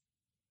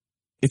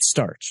it's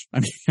starch. I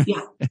mean,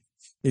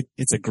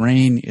 it's a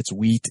grain, it's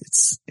wheat,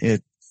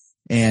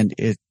 and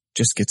it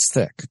just gets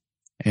thick.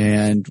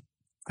 And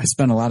I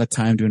spent a lot of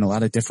time doing a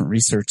lot of different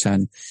research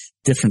on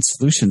different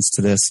solutions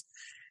to this.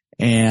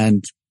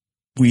 And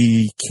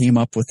we came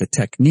up with a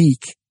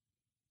technique.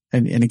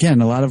 And again,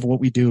 a lot of what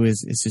we do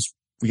is just,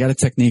 we got a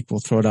technique,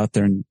 we'll throw it out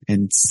there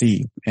and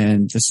see.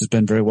 And this has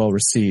been very well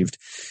received.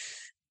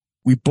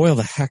 We boil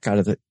the heck out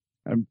of it.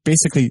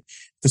 Basically,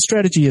 the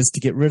strategy is to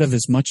get rid of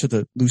as much of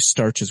the loose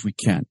starch as we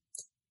can.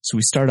 So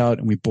we start out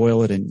and we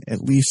boil it in at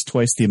least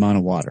twice the amount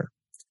of water,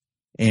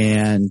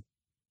 and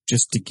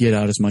just to get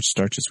out as much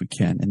starch as we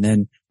can. And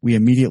then we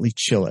immediately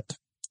chill it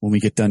when we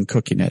get done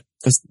cooking it.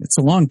 It's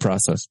a long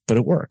process, but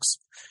it works.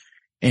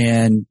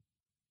 And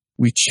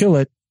we chill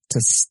it to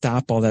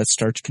stop all that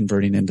starch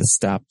converting and to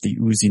stop the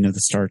oozing of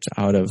the starch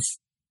out of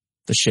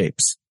the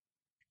shapes.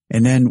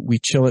 And then we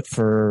chill it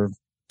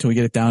till we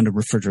get it down to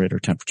refrigerator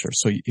temperature.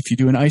 So if you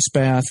do an ice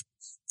bath,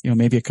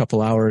 maybe a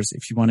couple hours.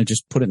 If you want to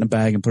just put it in a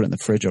bag and put it in the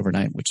fridge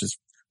overnight, which is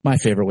my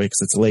favorite way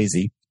because it's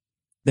lazy.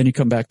 Then you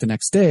come back the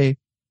next day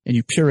and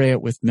you puree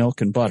it with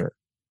milk and butter.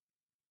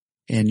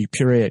 And you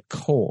puree it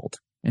cold.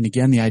 And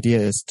again, the idea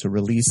is to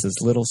release as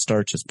little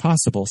starch as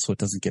possible so it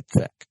doesn't get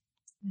thick.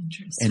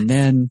 Interesting. And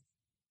then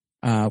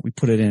we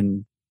put it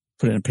in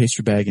a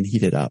pastry bag and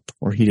heat it up,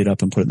 or heat it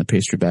up and put it in the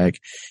pastry bag.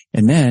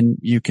 And then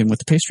you can, with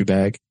the pastry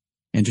bag,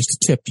 and just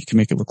a tip, you can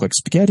make it look like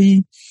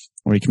spaghetti,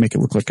 or you can make it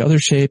look like other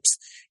shapes.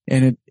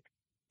 And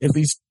at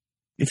least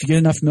if you get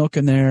enough milk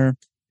in there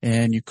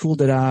and you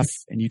cooled it off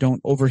and you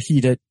don't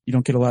overheat it, you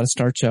don't get a lot of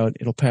starch out,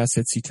 it'll pass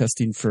IDDSI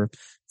testing for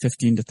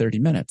 15 to 30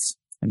 minutes.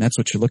 And that's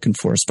what you're looking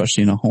for,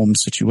 especially in a home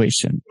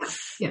situation.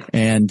 Yeah.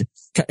 And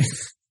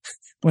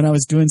when I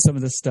was doing some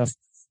of this stuff,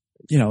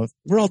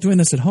 we're all doing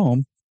this at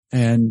home,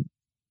 and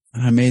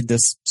I made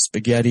this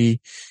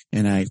spaghetti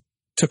and I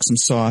took some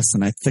sauce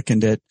and I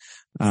thickened it.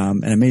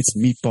 And I made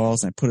some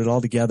meatballs and I put it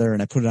all together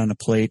and I put it on a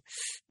plate.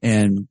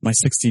 And my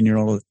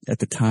 16-year-old at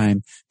the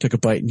time took a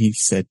bite and he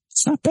said,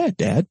 "It's not bad,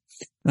 Dad."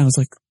 And I was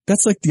like,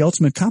 that's like the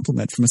ultimate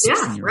compliment from a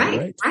 16-year-old,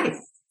 right? Right.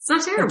 It's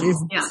not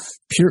terrible. Yeah.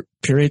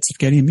 Pureed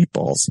spaghetti and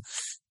meatballs.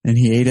 And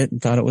he ate it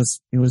and thought it was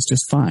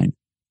just fine.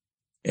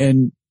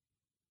 And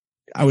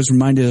I was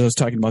reminded as I was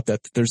talking about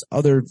that there's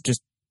other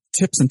just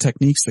tips and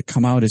techniques that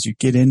come out as you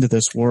get into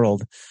this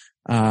world.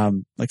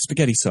 Like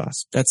spaghetti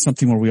sauce. That's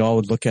something where we all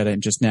would look at it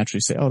and just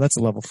naturally say, "Oh, that's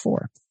a level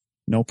 4.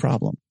 No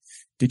problem."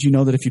 Did you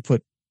know that if you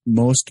put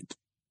most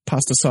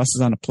pasta sauces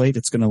on a plate,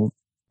 it's going to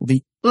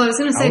leak? Well, I was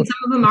going to say some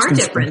of them are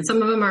different.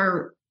 Some of them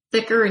are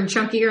thicker and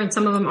chunkier, and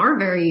some of them are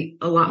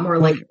a lot more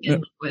like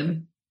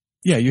liquid.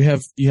 Yeah, you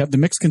have the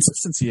mixed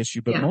consistency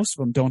issue, but most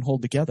of them don't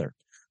hold together.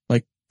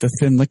 Like the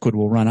thin liquid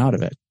will run out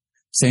of it.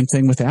 Same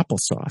thing with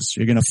applesauce.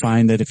 You're going to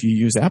find that if you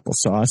use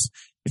applesauce,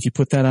 if you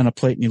put that on a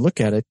plate and you look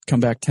at it, come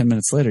back 10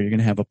 minutes later, you're going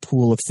to have a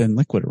pool of thin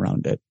liquid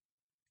around it.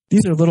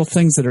 These are little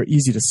things that are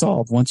easy to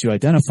solve once you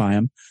identify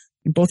them.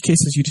 In both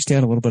cases, you just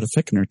add a little bit of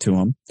thickener to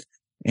them.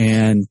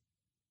 And,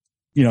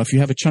 if you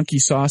have a chunky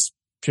sauce,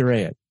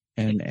 puree it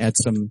and add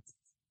some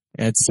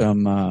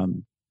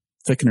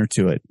thickener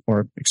to it,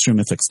 or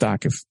extremely thick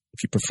stock if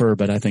you prefer,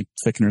 but I think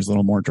thickener is a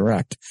little more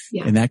direct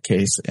in that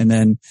case. And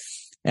then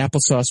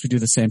applesauce, we do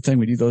the same thing.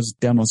 We do those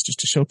demos just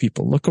to show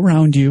people, look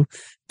around you,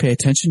 pay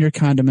attention to your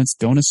condiments,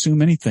 don't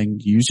assume anything,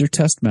 use your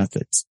test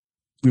methods.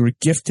 We were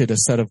gifted a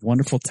set of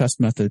wonderful test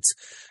methods.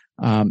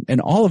 And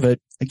all of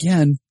it,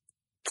 again,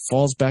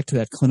 falls back to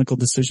that clinical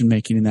decision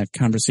making and that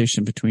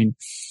conversation between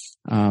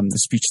the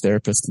speech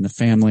therapist and the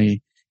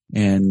family,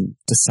 and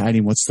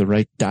deciding what's the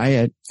right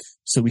diet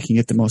so we can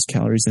get the most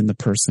calories in the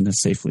person as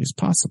safely as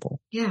possible.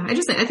 Yeah.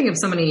 I think of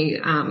so many,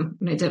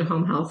 when I did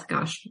home health,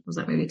 was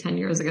that maybe 10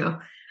 years ago?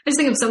 I just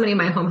think of so many of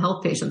my home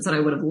health patients that I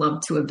would have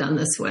loved to have done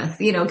this with,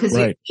 cause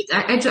right.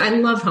 I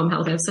love home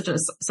health. I have such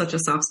a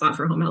soft spot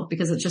for home health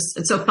because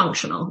it's so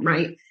functional,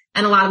 right?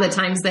 And a lot of the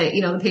times that,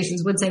 the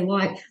patients would say,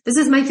 well, this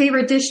is my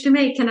favorite dish to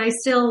make. Can I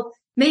still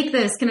make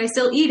this? Can I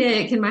still eat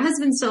it? Can my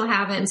husband still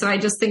have it? And so I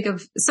just think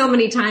of so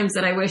many times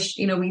that I wish,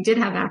 we did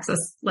have access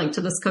like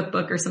to this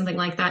cookbook or something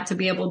like that to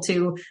be able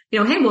to,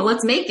 hey, well,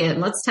 let's make it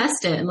and let's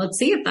test it and let's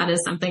see if that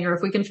is something or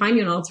if we can find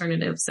you an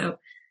alternative. So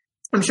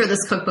I'm sure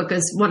this cookbook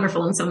is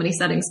wonderful in so many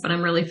settings, but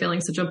I'm really feeling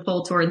such a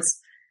pull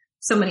towards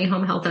so many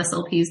home health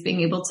SLPs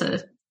being able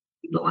to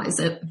utilize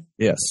it.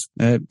 Yes.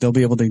 They'll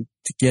be able to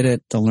get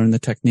it. They'll learn the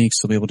techniques.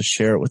 They'll be able to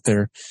share it with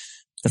the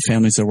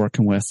families they're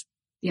working with.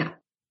 Yeah.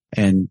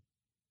 And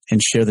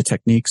share the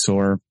techniques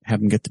or have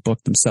them get the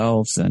book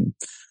themselves and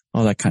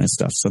all that kind of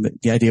stuff. So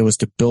the idea was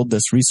to build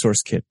this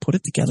resource kit, put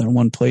it together in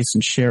one place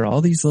and share all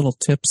these little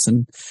tips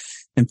and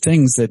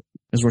things that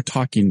as we're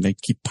talking, they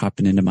keep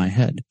popping into my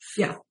head.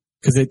 Yeah.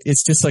 Cause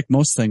it's just like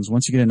most things.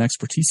 Once you get an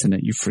expertise in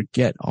it, you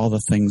forget all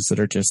the things that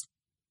are just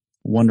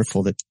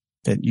wonderful that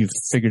you've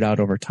figured out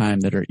over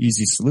time that are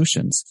easy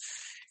solutions.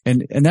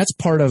 And that's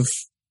part of,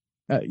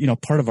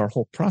 part of our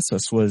whole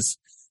process was,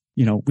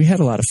 we had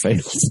a lot of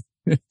fails.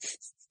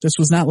 This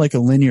was not like a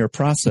linear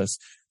process.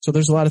 So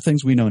there's a lot of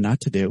things we know not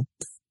to do,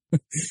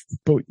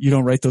 but you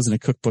don't write those in a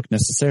cookbook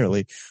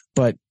necessarily.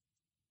 But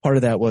part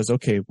of that was,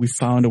 okay, we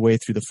found a way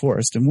through the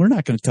forest, and we're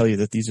not going to tell you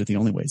that these are the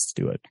only ways to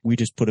do it. We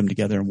just put them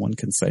together in one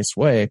concise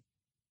way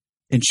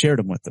and shared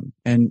them with them.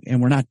 And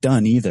we're not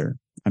done either.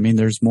 I mean,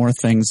 there's more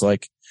things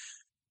like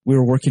we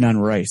were working on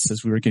rice as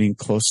we were getting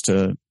close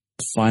to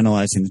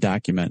finalizing the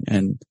document.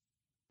 And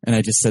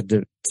I just said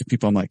to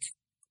people, I'm like,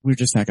 we're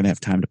just not going to have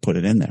time to put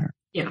it in there.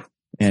 Yeah.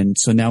 And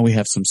so now we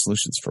have some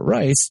solutions for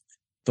rice.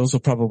 Those will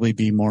probably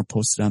be more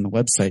posted on the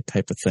website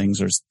type of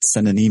things, or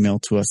send an email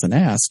to us and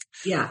ask.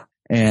 Yeah.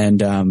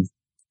 And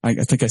I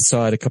think I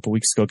saw it a couple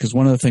weeks ago, because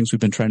one of the things we've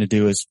been trying to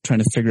do is trying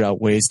to figure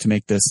out ways to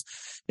make this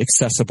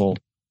accessible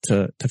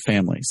to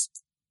families.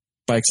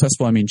 By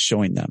accessible, I mean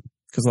showing them,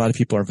 because a lot of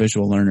people are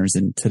visual learners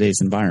in today's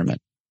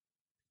environment.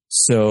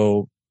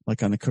 So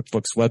like on the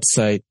Cookbook's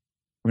website,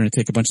 we're going to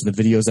take a bunch of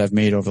the videos I've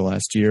made over the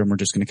last year, and we're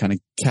just going to kind of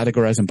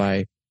categorize them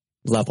by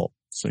level.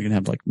 So you're going to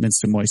have like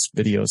minced and moist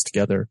videos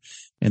together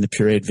and the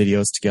pureed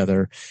videos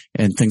together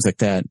and things like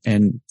that.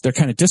 And they're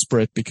kind of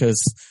disparate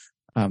because,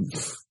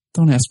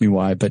 don't ask me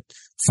why, but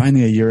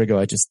finally a year ago,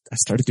 I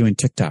started doing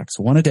TikToks,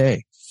 one a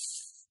day,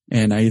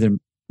 and I either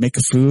make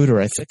a food or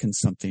I thicken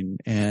something,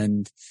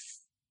 and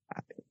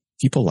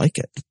people like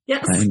it.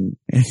 Yes. And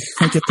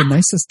I get the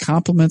nicest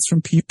compliments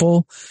from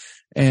people,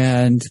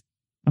 and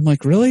I'm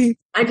like, really?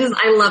 I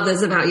love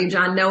this about you,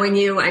 John. Knowing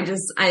you,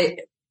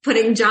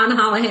 putting John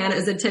Holahan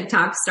as a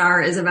TikTok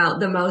star is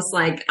about the most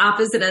like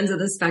opposite ends of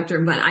the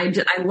spectrum, but I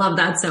love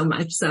that so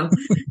much. So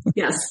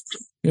yes.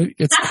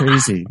 It's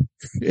crazy.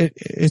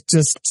 It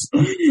just,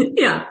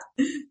 yeah.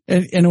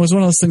 And it was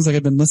one of those things, like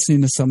I've been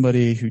listening to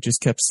somebody who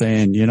just kept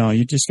saying,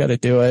 you just got to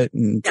do it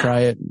and try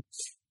it.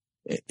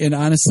 And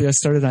honestly, I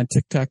started on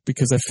TikTok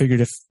because I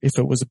figured if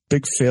it was a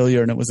big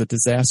failure and it was a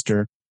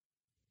disaster,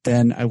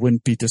 then I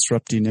wouldn't be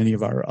disrupting any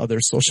of our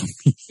other social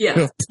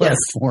media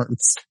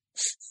platforms.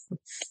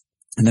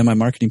 And then my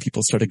marketing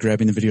people started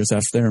grabbing the videos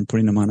off there and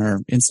putting them on our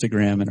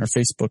Instagram and our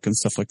Facebook and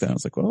stuff like that. I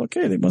was like, well,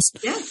 okay, they must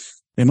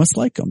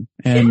like them.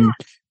 And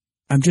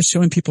I'm just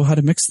showing people how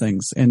to mix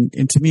things. And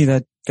to me,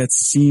 that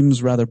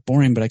seems rather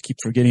boring, but I keep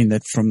forgetting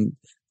that from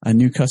a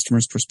new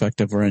customer's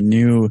perspective or a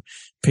new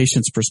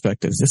patient's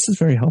perspective, this is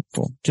very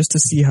helpful just to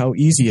see how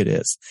easy it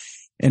is.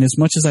 And as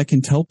much as I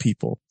can tell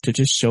people to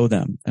just show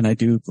them, and I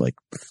do like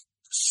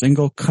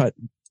single cut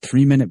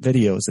 3-minute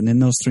videos. And in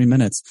those 3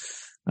 minutes,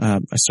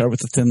 I start with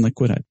the thin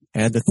liquid, I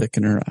add the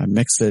thickener, I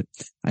mix it,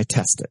 I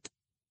test it.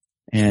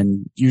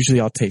 And usually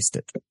I'll taste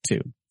it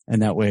too.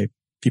 And that way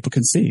people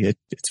can see it.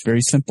 It's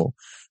very simple.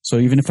 So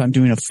even if I'm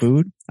doing a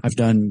food, I've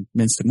done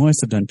minced and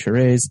moist, I've done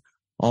purees,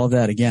 all of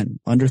that, again,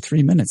 under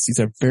 3 minutes. These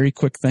are very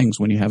quick things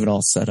when you have it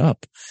all set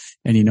up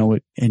and you know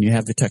it, and you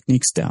have the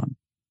techniques down.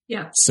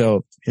 Yeah.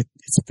 So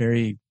it's a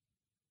very,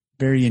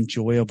 very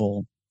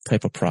enjoyable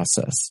type of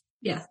process.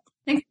 Yeah.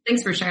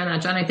 Thanks for sharing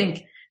that, John. I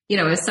think,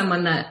 as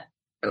someone that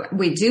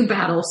we do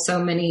battle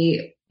so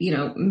many,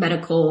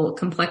 medical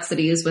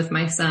complexities with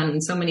my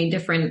son, so many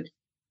different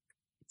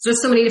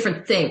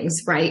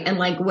things, right? And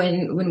like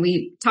when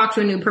we talk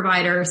to a new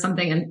provider or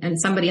something and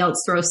somebody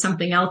else throws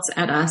something else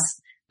at us,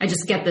 I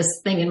just get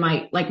this thing in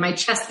my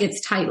chest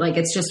gets tight. Like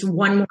it's just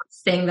one more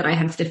thing that I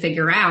have to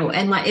figure out.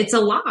 And like, it's a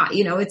lot,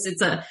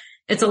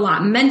 it's it's a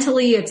lot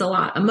mentally, it's a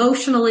lot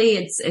emotionally,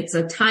 it's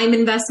a time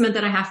investment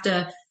that I have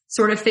to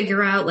sort of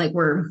figure out. Like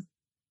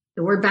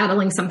we're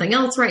battling something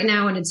else right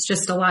now, and it's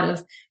just a lot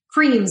of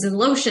creams and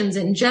lotions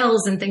and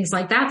gels and things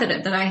like that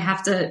I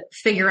have to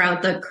figure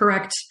out the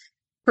correct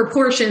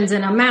proportions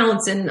and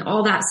amounts and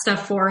all that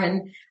stuff for.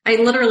 And I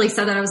literally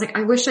said that I was like,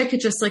 I wish I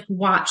could just like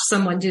watch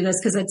someone do this,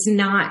 because it's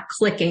not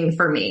clicking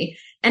for me.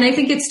 And I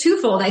think it's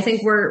twofold. I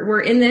think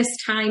we're in this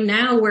time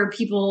now where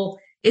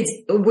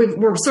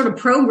we're sort of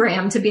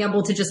programmed to be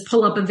able to just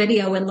pull up a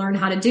video and learn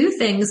how to do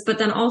things. But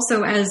then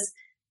also, as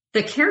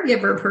the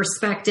caregiver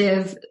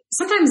perspective,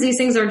 sometimes these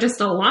things are just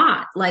a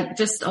lot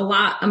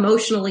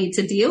emotionally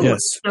to deal with.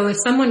 So if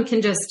someone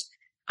can just,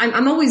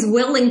 I'm always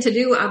willing to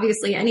do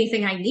obviously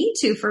anything I need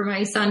to for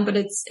my son, but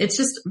it's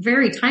just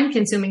very time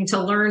consuming to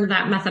learn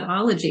that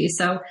methodology.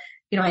 So,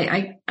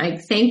 I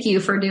thank you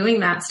for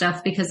doing that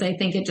stuff, because I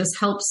think it just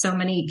helps so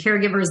many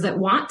caregivers that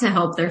want to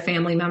help their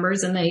family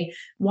members, and they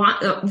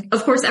want,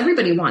 of course,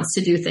 everybody wants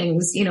to do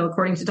things,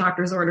 according to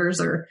doctor's orders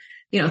or,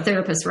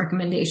 therapist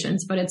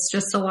recommendations, but it's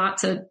just a lot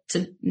to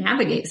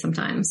navigate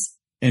sometimes.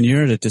 And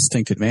you're at a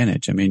distinct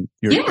advantage. I mean,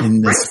 you're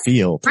in this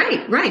field.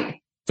 Right.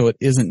 So it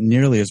isn't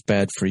nearly as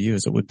bad for you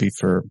as it would be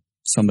for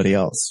somebody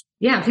else.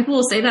 Yeah. People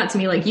will say that to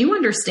me, like, you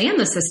understand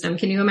the system.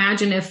 Can you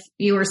imagine if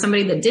you were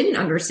somebody that didn't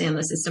understand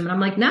the system? And I'm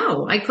like,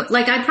 no, I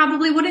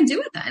probably wouldn't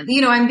do it then.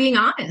 I'm being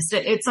honest.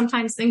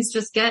 Sometimes things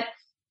just get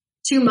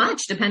too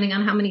much depending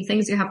on how many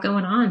things you have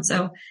going on.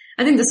 So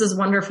I think this is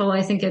wonderful.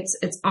 I think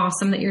it's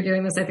awesome that you're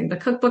doing this. I think the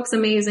cookbook's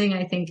amazing.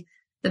 I think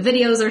the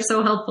videos are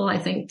so helpful. I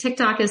think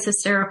TikTok is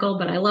hysterical,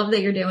 but I love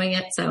that you're doing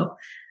it. So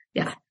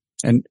yeah.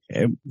 And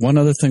one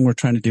other thing we're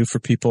trying to do for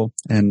people,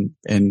 and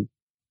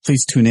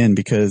please tune in,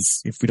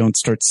 because if we don't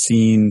start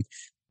seeing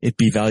it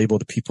be valuable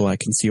to people, I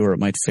can see where it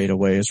might fade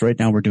away, is right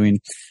now we're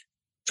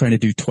trying to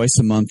do twice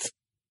a month,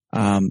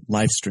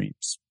 live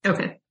streams.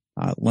 Okay.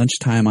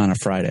 Lunchtime on a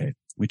Friday.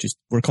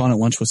 We're calling it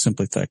Lunch with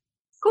Simply Thick.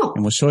 Cool.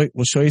 And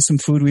we'll show you some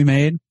food we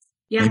made.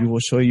 Yeah. Maybe we'll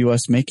show you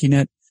us making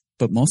it,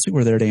 but mostly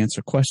we're there to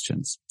answer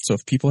questions. So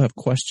if people have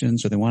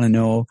questions or they want to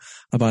know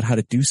about how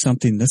to do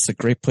something, this is a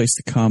great place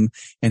to come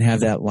and have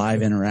that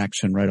live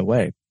interaction right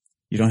away.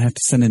 You don't have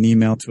to send an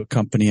email to a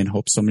company and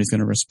hope somebody's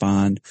going to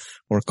respond,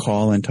 or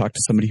call and talk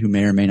to somebody who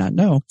may or may not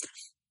know.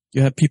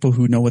 You have people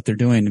who know what they're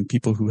doing, and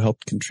people who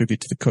helped contribute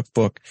to the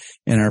cookbook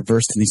and are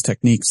versed in these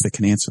techniques that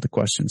can answer the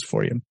questions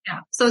for you.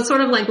 Yeah. So it's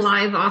sort of like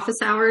live office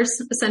hours,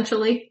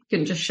 essentially. You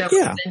can just show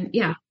up and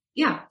yeah.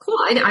 Cool.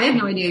 I had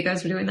no idea you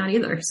guys were doing that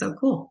either. So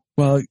cool.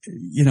 Well,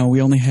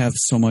 we only have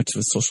so much of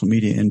a social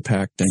media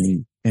impact,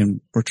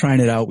 and we're trying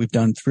it out. We've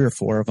done 3 or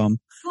 4 of them.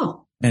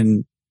 Cool.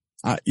 And,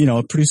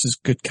 it produces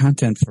good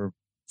content for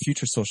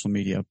future social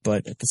media,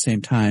 but at the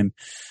same time,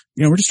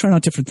 we're just trying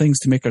out different things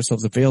to make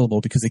ourselves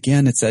available, because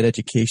again, it's that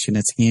education,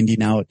 it's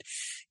handing out,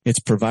 it's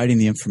providing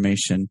the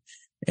information,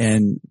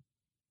 and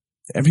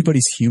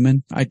everybody's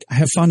human. I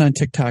have found on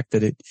TikTok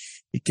that it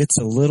gets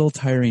a little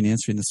tiring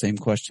answering the same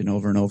question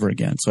over and over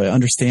again. So I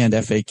understand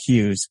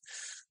FAQs,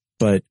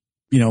 but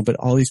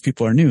all these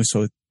people are new.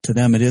 So to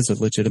them, it is a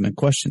legitimate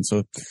question.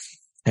 So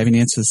having to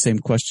answer the same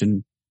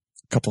question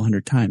a couple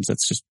hundred times,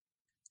 that's just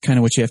kind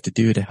of what you have to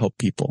do to help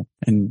people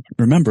and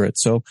remember it.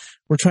 So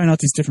we're trying out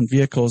these different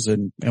vehicles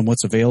and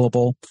what's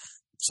available.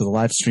 So the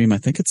live stream, I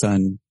think it's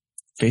on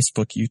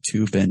Facebook,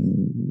 YouTube,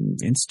 and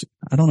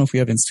I don't know if we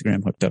have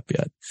Instagram hooked up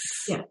yet.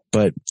 Yeah.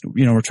 But,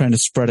 we're trying to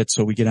spread it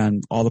so we get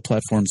on all the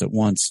platforms at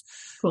once.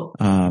 Cool.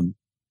 And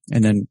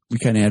then we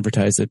kind of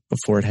advertise it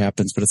before it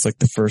happens, but it's like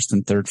the first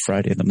and third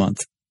Friday of the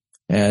month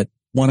at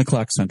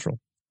 1:00 Central.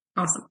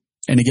 Awesome.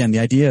 And again, the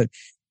idea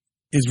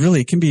is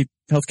really, it can be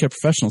healthcare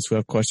professionals who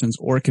have questions,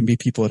 or it can be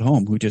people at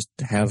home who just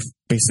have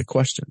basic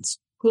questions.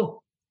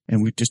 Cool.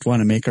 And we just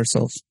want to make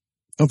ourselves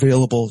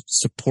available,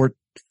 support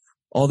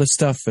all this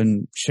stuff,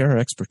 and share our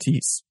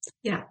expertise.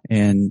 Yeah.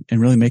 And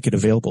really make it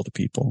available to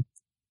people.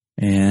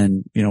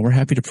 And, we're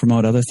happy to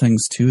promote other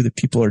things too that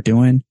people are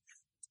doing.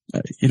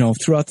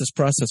 Throughout this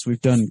process,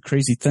 we've done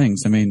crazy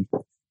things. I mean,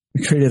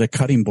 we created a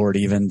cutting board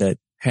even that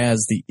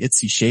has the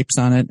IDDSI shapes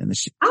on it and the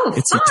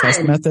IDDSI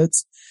test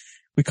methods.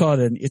 We call it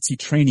an IDDSI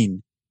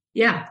training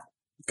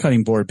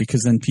cutting board,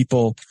 because then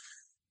people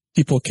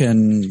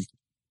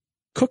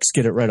cooks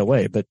get it right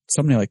away. But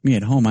somebody like me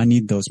at home, I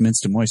need those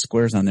minced and moist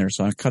squares on there.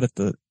 So I cut it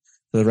the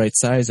right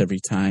size every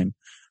time.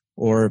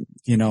 Or,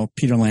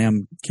 Peter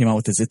Lamb came out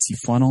with his IDDSI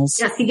funnels.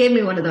 Yes, he gave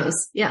me one of those.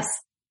 Yes.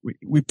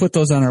 We put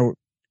those on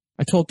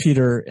I told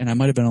Peter, and I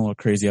might have been a little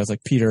crazy. I was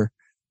like, Peter,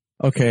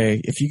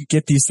 okay, if you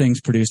get these things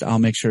produced, I'll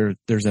make sure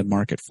there's a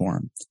market for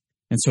them.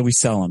 And so we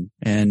sell them.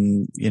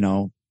 And,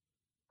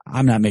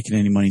 I'm not making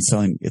any money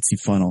selling IDDSI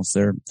funnels.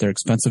 They're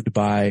expensive to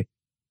buy,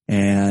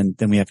 and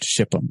then we have to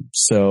ship them.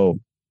 So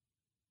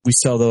we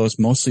sell those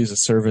mostly as a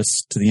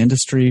service to the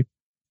industry,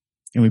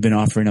 and we've been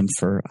offering them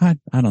for, I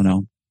don't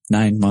know,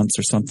 9 months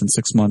or something,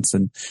 6 months,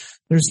 and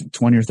there's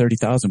 20 or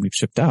 30,000 we've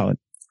shipped out.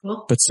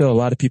 Cool. But still, a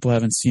lot of people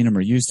haven't seen them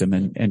or used them.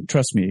 And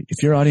trust me,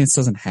 if your audience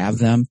doesn't have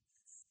them,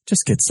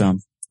 just get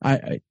some.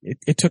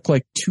 It took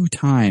like 2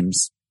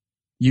 times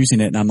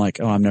using it and I'm like,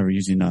 oh, I'm never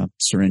using a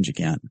syringe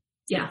again.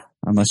 Yeah.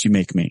 Unless you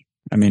make me.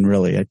 I mean,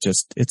 really,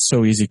 it's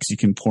so easy because you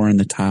can pour in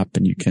the top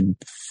and you can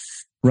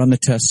run the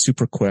test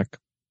super quick.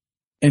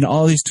 And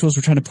all these tools,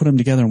 we're trying to put them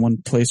together in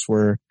one place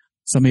where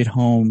somebody at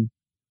home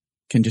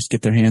can just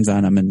get their hands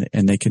on them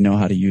and they can know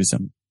how to use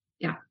them.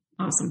 Yeah.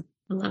 Awesome.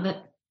 I love it.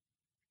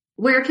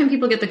 Where can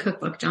people get the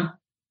cookbook, John?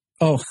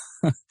 Oh,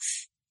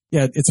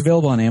 yeah, it's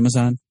available on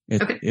Amazon.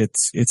 Okay.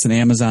 It's an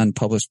Amazon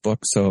published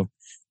book. So,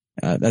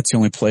 that's the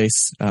only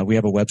place. We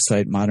have a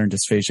website,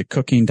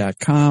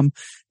 moderndysphagiacooking.com.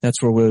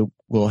 That's where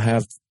we'll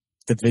have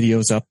the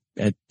videos up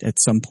at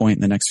some point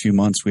in the next few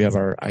months. We have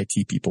our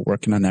IT people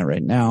working on that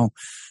right now.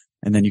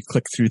 And then you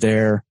click through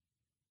there.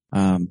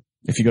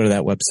 If you go to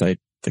that website,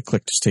 the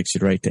click just takes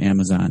you right to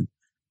Amazon.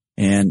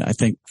 And I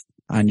think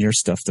on your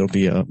stuff, there'll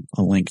be a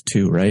link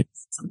too, right?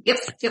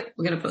 Yep.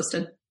 We're going to post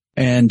it.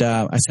 And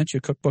I sent you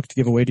a cookbook to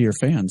give away to your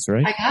fans,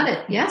 right? I got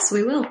it. Yes,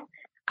 we will.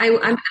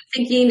 I'm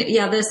thinking,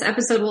 this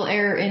episode will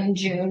air in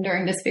June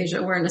during Dysphagia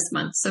Awareness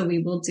Month. So we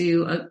will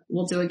do a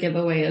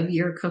giveaway of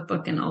your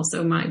cookbook and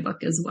also my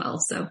book as well.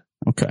 So.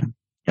 Okay.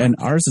 And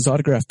ours is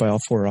autographed by all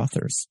 4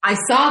 authors. I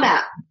saw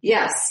that.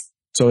 Yes.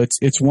 So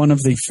it's one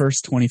of the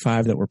first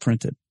 25 that were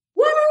printed.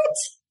 What?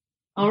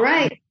 All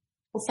right.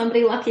 Well,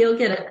 somebody lucky will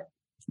get it.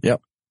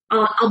 Yep.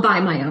 I'll buy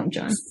my own,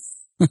 John.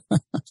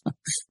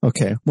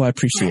 Okay. Well, I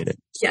appreciate it.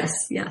 Yes.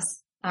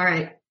 All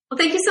right. Well,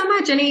 thank you so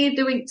much. Do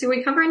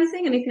we cover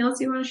anything? Anything else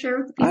you want to share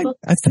with the people?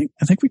 I think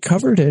we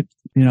covered it.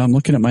 I'm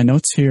looking at my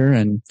notes here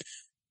and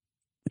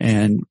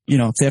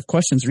if they have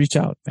questions, reach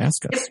out,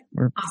 ask us.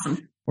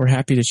 Awesome. We're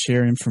happy to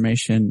share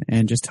information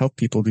and just help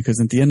people because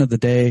at the end of the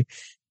day,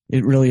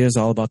 it really is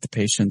all about the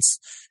patients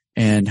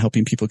and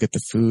helping people get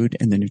the food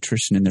and the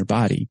nutrition in their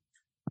body.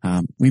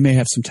 We may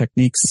have some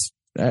techniques.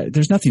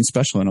 There's nothing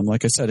special in them.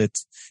 Like I said,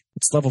 it's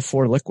level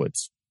 4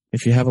 liquids.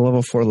 If you have a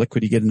level 4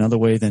 liquid, you get another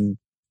way than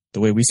the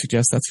way we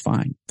suggest, that's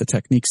fine. The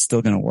technique's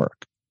still going to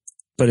work.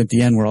 But at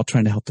the end, we're all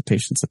trying to help the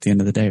patients at the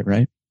end of the day,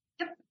 right?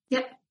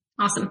 Yep.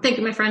 Awesome. Thank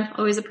you, my friend.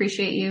 Always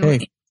appreciate you.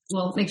 Hey.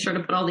 We'll make sure to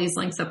put all these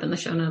links up in the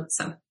show notes.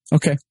 So.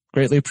 Okay.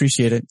 Greatly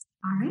appreciate it.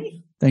 All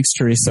right. Thanks,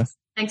 Teresa.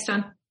 Thanks,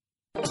 John.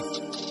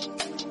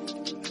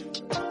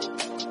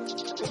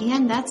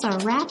 And that's a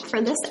wrap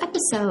for this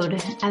episode.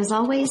 As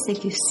always,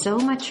 thank you so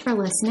much for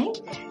listening.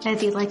 And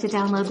if you'd like to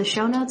download the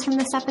show notes from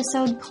this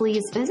episode,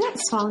 please visit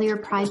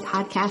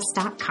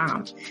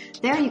swallowyourpridepodcast.com.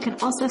 There you can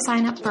also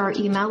sign up for our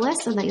email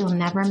list so that you'll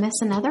never miss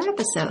another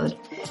episode.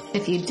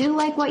 If you do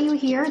like what you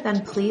hear,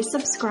 then please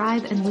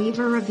subscribe and leave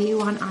a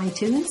review on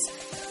iTunes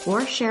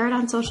or share it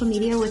on social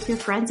media with your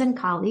friends and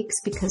colleagues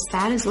because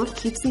that is what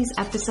keeps these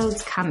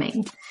episodes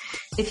coming.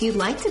 If you'd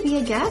like to be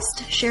a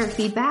guest, share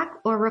feedback,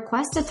 or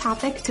request a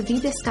topic to be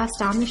discussed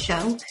on the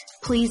show,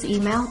 please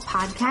email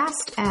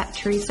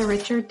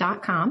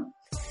podcast@teresarichard.com.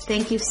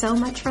 Thank you so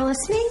much for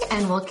listening,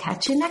 and we'll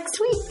catch you next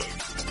week.